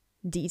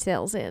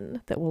details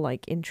in that will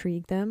like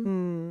intrigue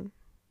them.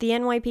 The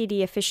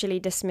NYPD officially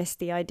dismissed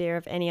the idea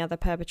of any other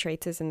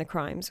perpetrators in the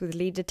crimes, with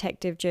lead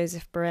detective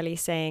Joseph Borelli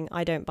saying,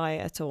 "I don't buy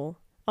it at all."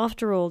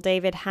 After all,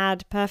 David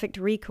had perfect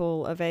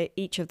recall of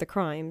each of the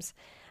crimes,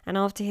 and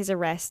after his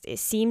arrest, it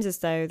seems as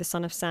though the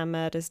Son of Sam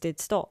murders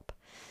did stop.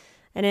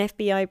 An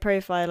FBI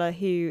profiler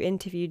who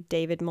interviewed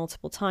David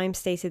multiple times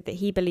stated that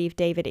he believed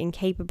David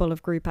incapable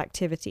of group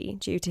activity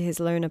due to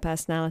his loner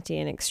personality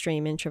and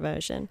extreme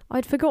introversion.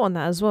 I'd forgotten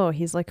that as well.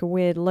 He's like a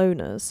weird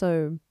loner,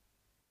 so...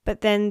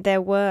 But then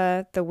there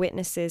were the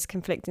witnesses'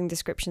 conflicting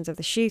descriptions of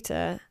the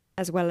shooter,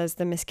 as well as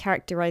the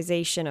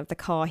mischaracterization of the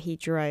car he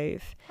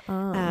drove.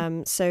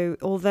 So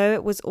although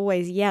it was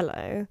always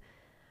yellow,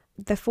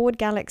 the Ford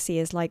Galaxy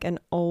is like an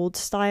old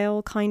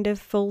style kind of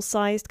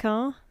full-sized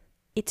car.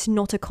 It's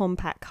not a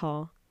compact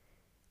car,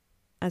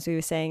 as we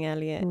were saying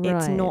earlier. Right.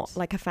 It's not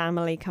like a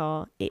family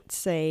car.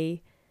 It's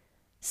a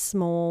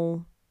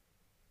small...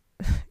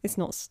 It's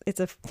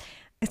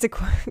a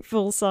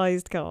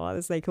full-sized car,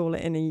 as they call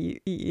it in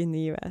the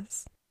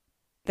US.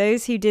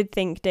 Those who did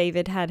think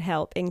David had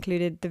help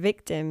included the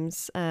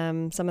victims.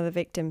 Some of the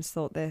victims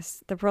thought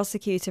this. The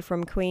prosecutor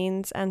from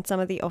Queens and some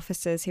of the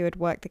officers who had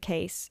worked the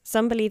case.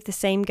 Some believed the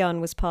same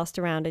gun was passed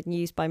around and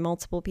used by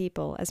multiple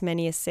people, as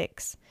many as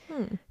 6.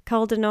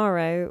 Carl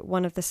Denaro,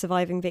 one of the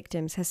surviving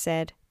victims, has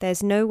said,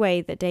 "There's no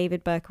way that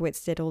David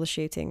Berkowitz did all the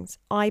shootings.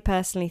 I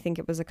personally think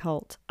it was a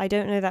cult. I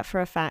don't know that for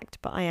a fact,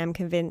 but I am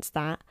convinced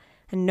that,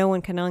 and no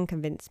one can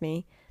unconvince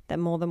me, that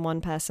more than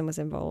one person was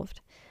involved."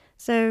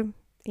 So...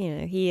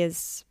 he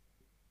is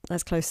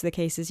as close to the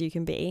case as you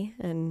can be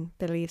and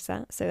believes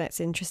that. So that's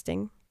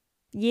interesting.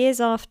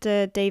 Years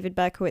after David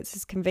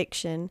Berkowitz's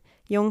conviction,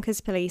 Yonkers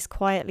police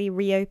quietly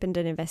reopened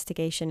an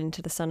investigation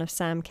into the Son of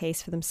Sam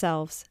case for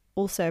themselves,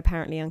 also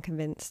apparently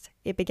unconvinced.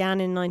 It began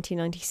in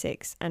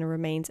 1996 and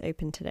remains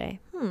open today.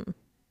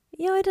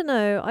 Yeah, I don't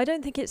know. I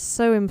don't think it's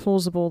so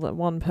implausible that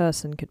one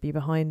person could be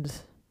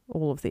behind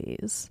all of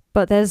these.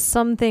 But there's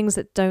some things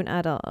that don't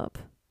add up.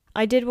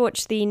 I did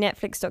watch the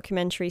Netflix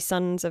documentary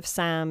Sons of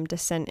Sam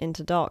Descent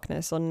into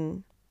Darkness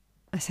on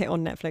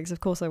Netflix. Of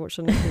course I watched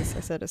on Netflix.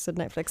 I said it's a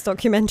Netflix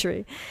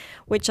documentary,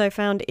 which I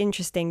found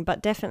interesting,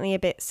 but definitely a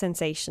bit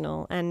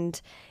sensational. And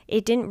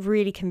it didn't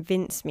really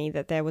convince me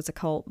that there was a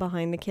cult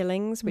behind the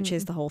killings, which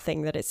is the whole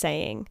thing that it's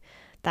saying,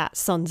 that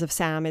Sons of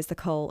Sam is the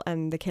cult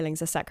and the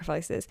killings are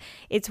sacrifices.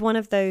 It's one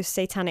of those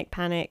satanic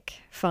panic,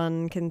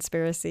 fun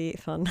conspiracies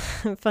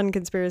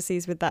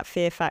with that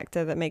fear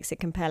factor that makes it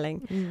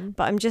compelling.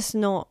 But I'm just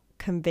not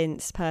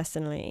convinced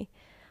personally.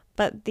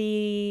 But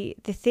the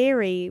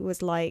theory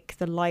was like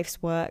the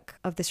life's work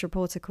of this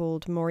reporter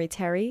called Maury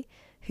Terry,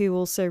 who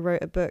also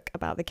wrote a book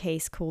about the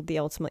case called The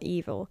Ultimate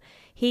Evil.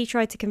 He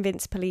tried to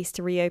convince police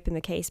to reopen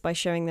the case by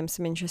showing them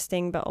some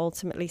interesting but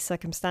ultimately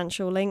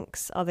circumstantial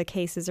links, other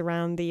cases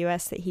around the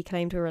US that he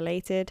claimed were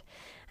related,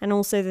 and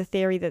also the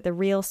theory that the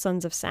real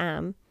Sons of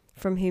Sam,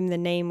 from whom the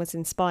name was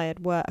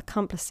inspired, were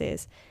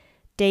accomplices.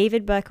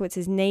 David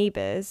Berkowitz's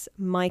neighbours,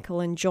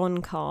 Michael and John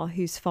Carr,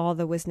 whose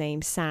father was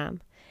named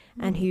Sam.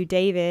 and who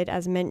David,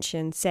 as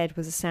mentioned, said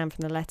was a Sam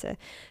from the letter.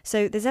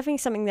 So there's definitely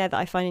something there that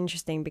I find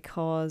interesting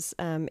because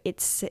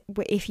it's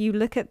if you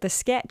look at the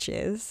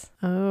sketches,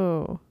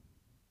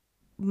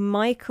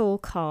 Michael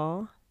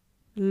Carr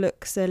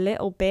looks a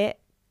little bit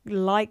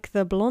like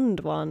the blonde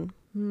one.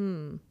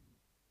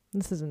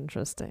 This is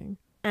interesting.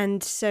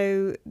 And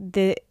so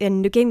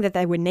in the game that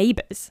they were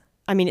neighbours,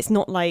 I mean, it's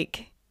not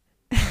like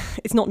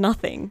it's not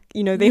nothing,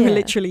 you know, they were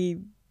literally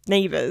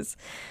neighbours.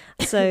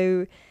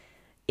 So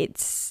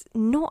it's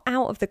not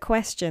out of the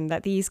question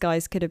that these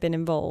guys could have been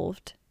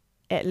involved,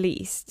 at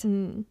least.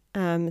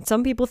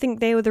 Some people think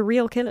they were the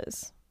real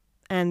killers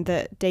and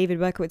that David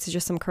Berkowitz is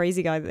just some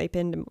crazy guy that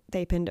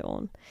they pinned it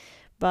on.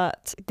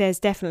 But there's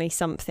definitely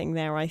something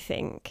there, I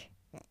think.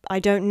 I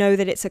don't know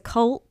that it's a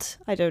cult.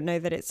 I don't know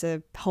that it's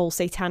a whole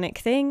satanic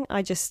thing.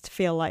 I just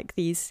feel like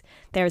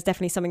there is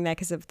definitely something there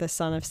because of the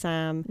son of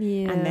Sam.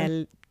 And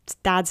their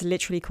dad's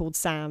literally called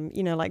Sam.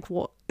 You know, like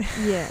what?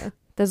 Yeah.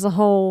 There's a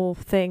whole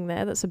thing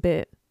there that's a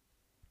bit...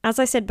 As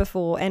I said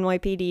before,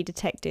 NYPD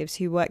detectives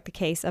who work the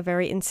case are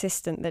very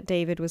insistent that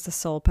David was the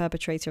sole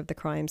perpetrator of the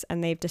crimes,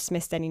 and they've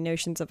dismissed any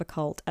notions of a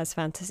cult as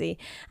fantasy.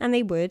 And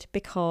they would,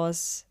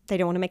 because they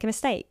don't want to make a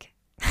mistake.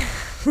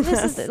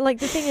 The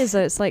thing is,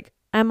 though, it's like,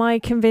 am I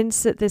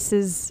convinced that this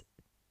is...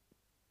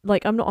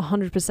 Like, I'm not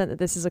 100% that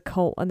this is a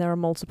cult and there are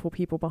multiple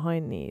people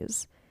behind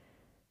these.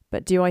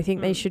 But do I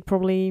think they should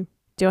probably...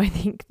 Do I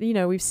think, you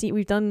know,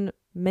 we've done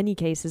many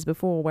cases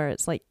before where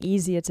it's like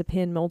easier to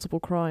pin multiple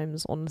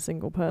crimes on a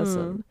single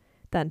person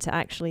than to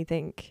actually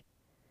think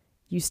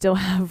you still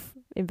have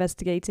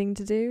investigating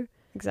to do.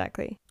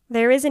 Exactly.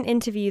 There is an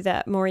interview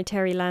that Maury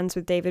Terry lands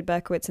with David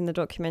Berkowitz in the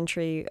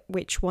documentary,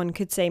 which one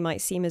could say might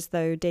seem as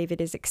though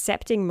David is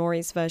accepting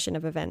Maury's version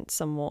of events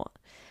somewhat.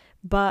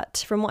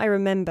 But from what I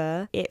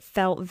remember, it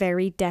felt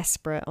very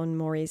desperate on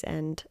Maury's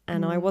end.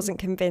 And I wasn't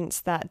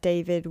convinced that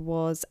David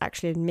was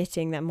actually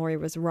admitting that Maury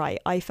was right.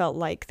 I felt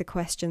like the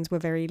questions were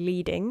very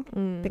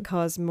leading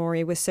because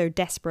Maury was so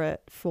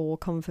desperate for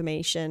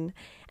confirmation.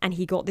 And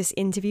he got this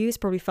interview. It's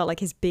probably felt like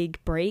his big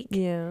break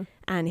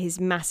and his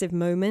massive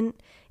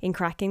moment in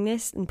cracking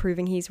this and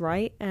proving he's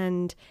right.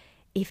 And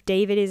if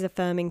David is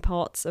affirming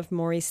parts of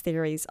Maury's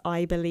theories,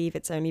 I believe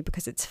it's only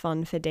because it's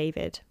fun for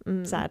David,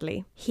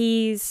 sadly.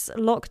 He's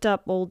locked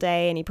up all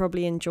day and he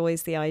probably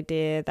enjoys the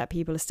idea that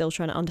people are still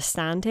trying to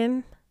understand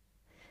him.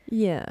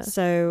 Yeah.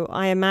 So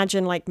I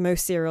imagine, like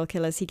most serial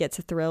killers, he gets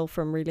a thrill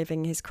from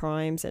reliving his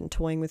crimes and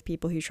toying with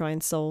people who try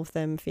and solve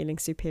them, feeling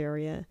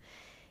superior.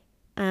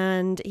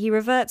 And he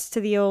reverts to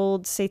the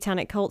old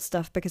satanic cult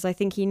stuff because I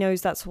think he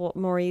knows that's what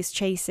Maury's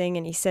chasing,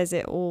 and he says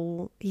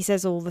all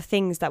the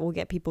things that will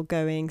get people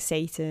going: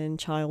 Satan,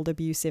 child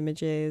abuse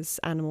images,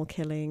 animal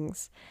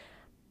killings.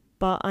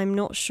 But I'm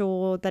not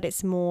sure that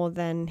it's more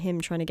than him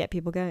trying to get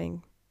people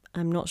going.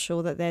 I'm not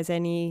sure that there's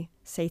any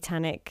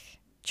satanic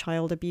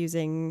child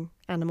abusing,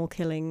 animal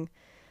killing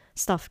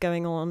stuff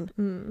going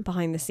on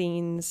behind the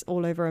scenes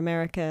all over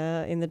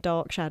America in the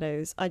dark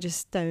shadows. I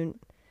just don't.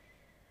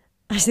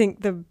 I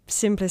think the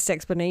simplest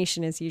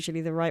explanation is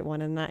usually the right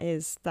one, and that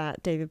is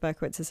that David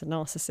Berkowitz is a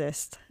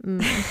narcissist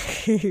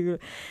who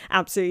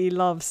absolutely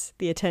loves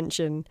the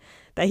attention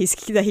that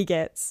he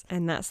gets,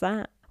 and that's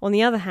that. On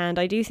the other hand,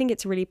 I do think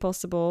it's really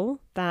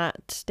possible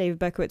that David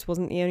Berkowitz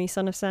wasn't the only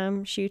son of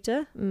Sam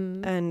shooter,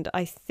 and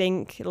I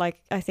think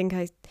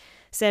I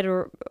said,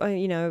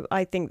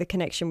 I think the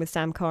connection with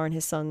Sam Carr and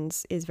his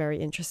sons is very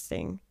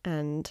interesting,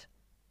 and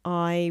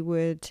I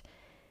would,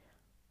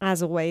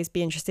 as always,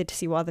 be interested to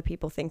see what other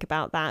people think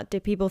about that.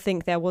 Did people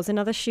think there was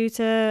another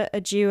shooter,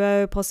 a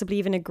duo, possibly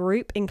even a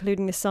group,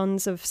 including the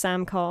sons of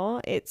Sam Carr?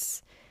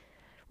 It's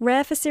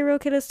rare for serial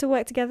killers to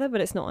work together,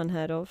 but it's not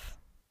unheard of.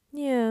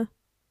 Yeah,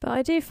 but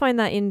I do find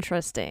that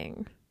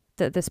interesting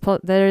that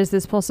there is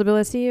this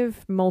possibility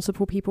of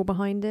multiple people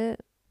behind it.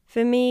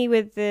 For me,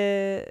 with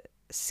the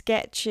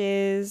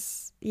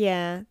sketches,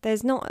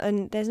 there's not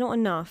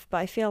enough, but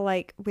I feel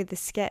like with the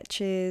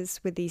sketches,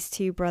 with these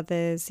two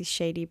brothers, these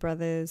shady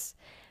brothers,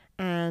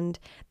 and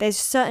there's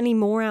certainly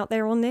more out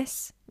there on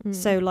this.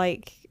 So,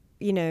 like,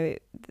 you know,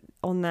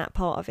 on that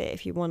part of it,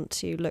 if you want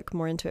to look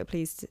more into it,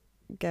 please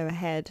go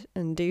ahead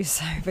and do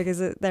so, because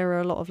there are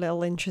a lot of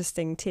little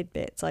interesting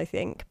tidbits, I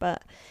think.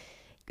 But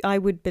I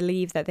would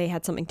believe that they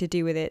had something to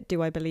do with it.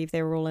 Do I believe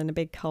they were all in a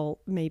big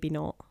cult? Maybe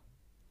not.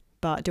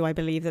 But do I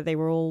believe that they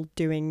were all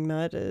doing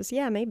murders?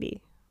 Yeah,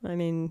 maybe. I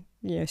mean,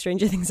 you know,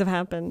 stranger things have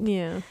happened.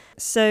 Yeah.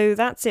 So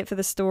that's it for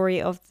the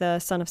story of the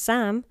son of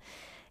Sam.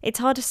 It's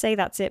hard to say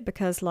that's it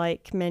because,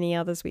 like many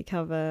others we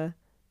cover,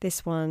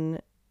 this one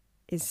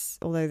is,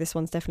 although this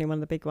one's definitely one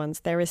of the big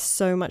ones, there is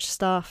so much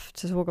stuff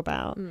to talk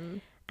about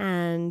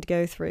and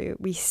go through.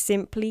 We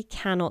simply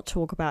cannot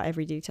talk about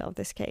every detail of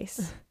this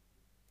case.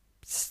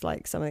 It's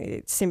like something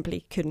that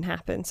simply couldn't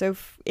happen. So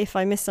if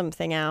I miss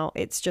something out,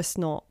 it's just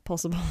not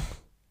possible.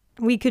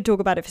 We could talk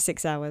about it for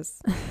 6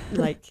 hours.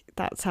 Like,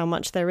 that's how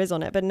much there is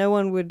on it. But no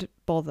one would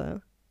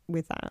bother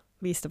with that,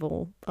 least of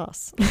all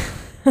us.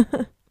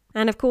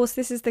 And of course,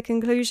 this is the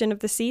conclusion of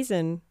the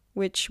season,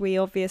 which we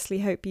obviously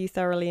hope you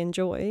thoroughly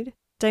enjoyed.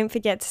 Don't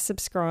forget to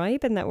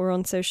subscribe and that we're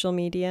on social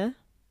media.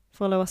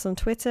 Follow us on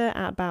Twitter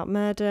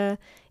 @aboutmurder,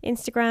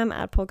 Instagram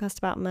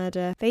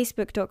 @podcastaboutmurder,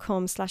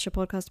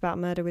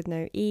 facebook.com/apodcastaboutmurder with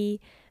no E,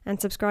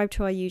 and subscribe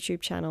to our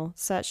YouTube channel.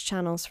 Search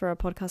channels for A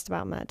Podcast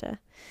About Murder.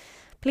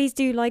 Please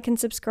do like and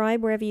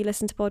subscribe wherever you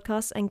listen to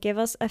podcasts and give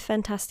us a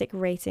fantastic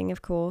rating,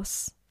 of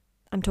course.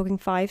 I'm talking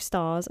 5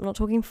 stars. I'm not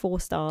talking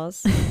 4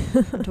 stars.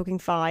 I'm talking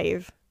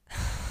 5.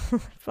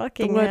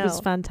 Fucking The word hell.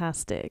 was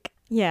fantastic.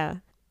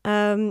 Yeah.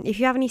 If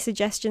you have any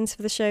suggestions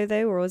for the show,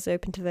 though, we're always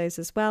open to those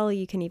as well.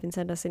 You can even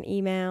send us an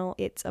email.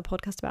 It's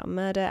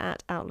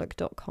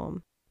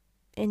apodcastaboutmurder@outlook.com.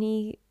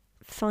 Any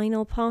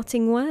final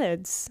parting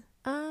words?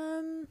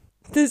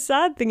 The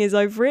sad thing is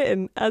I've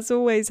written, as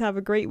always, have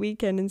a great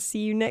weekend and see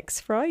you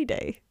next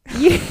Friday.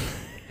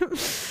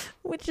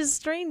 Which is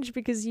strange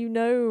because you've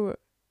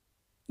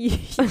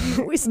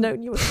always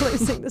known you were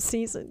closing the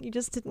season. You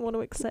just didn't want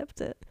to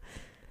accept it.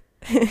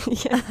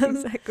 Yeah,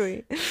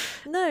 exactly.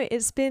 No,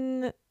 it's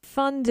been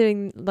fun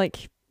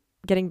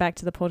getting back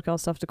to the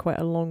podcast after quite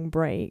a long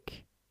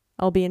break.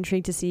 I'll be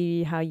intrigued to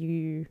see how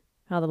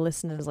the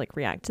listeners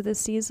react to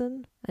this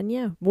season,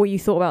 and what you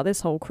thought about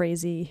this whole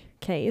crazy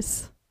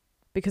case,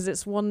 because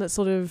it's one that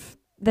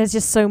there's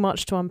just so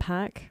much to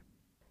unpack.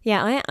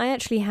 Yeah, I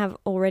actually have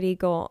already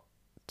got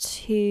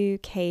 2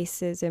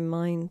 cases in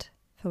mind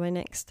for my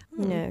next.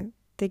 The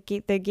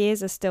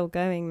gears are still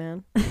going,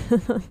 man.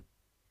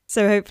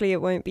 So hopefully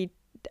it won't be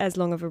as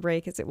long of a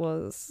break as it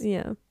was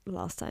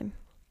last time.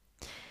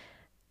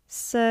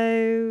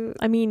 So,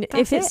 I mean,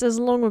 if it's as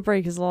long a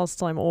break as last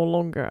time or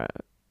longer,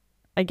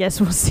 I guess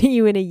we'll see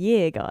you in a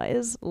year,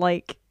 guys.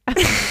 I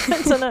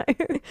don't know.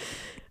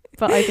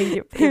 But I think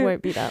it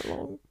won't be that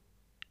long.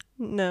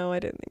 No, I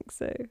don't think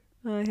so.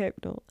 I hope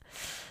not.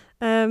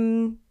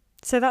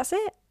 So that's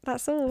it.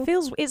 That's all.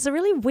 It's a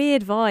really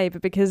weird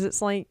vibe because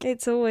it's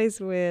always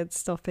weird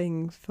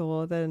stopping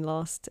for the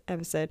last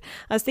episode.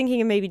 I was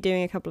thinking of maybe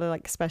doing a couple of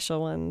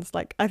special ones.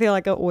 I feel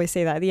like I always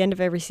say that at the end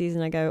of every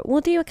season. I go, we'll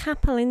do a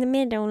couple in the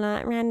middle,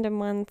 random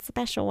ones,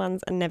 special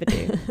ones, and never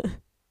do.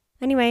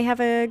 Anyway,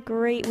 have a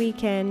great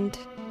weekend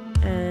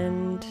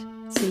and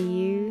see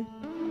you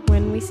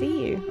when we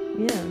see you.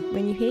 Yeah,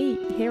 when you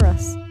hear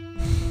us.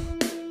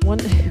 One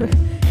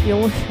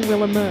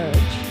will emerge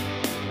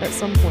at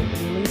some point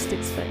when you least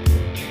expect it.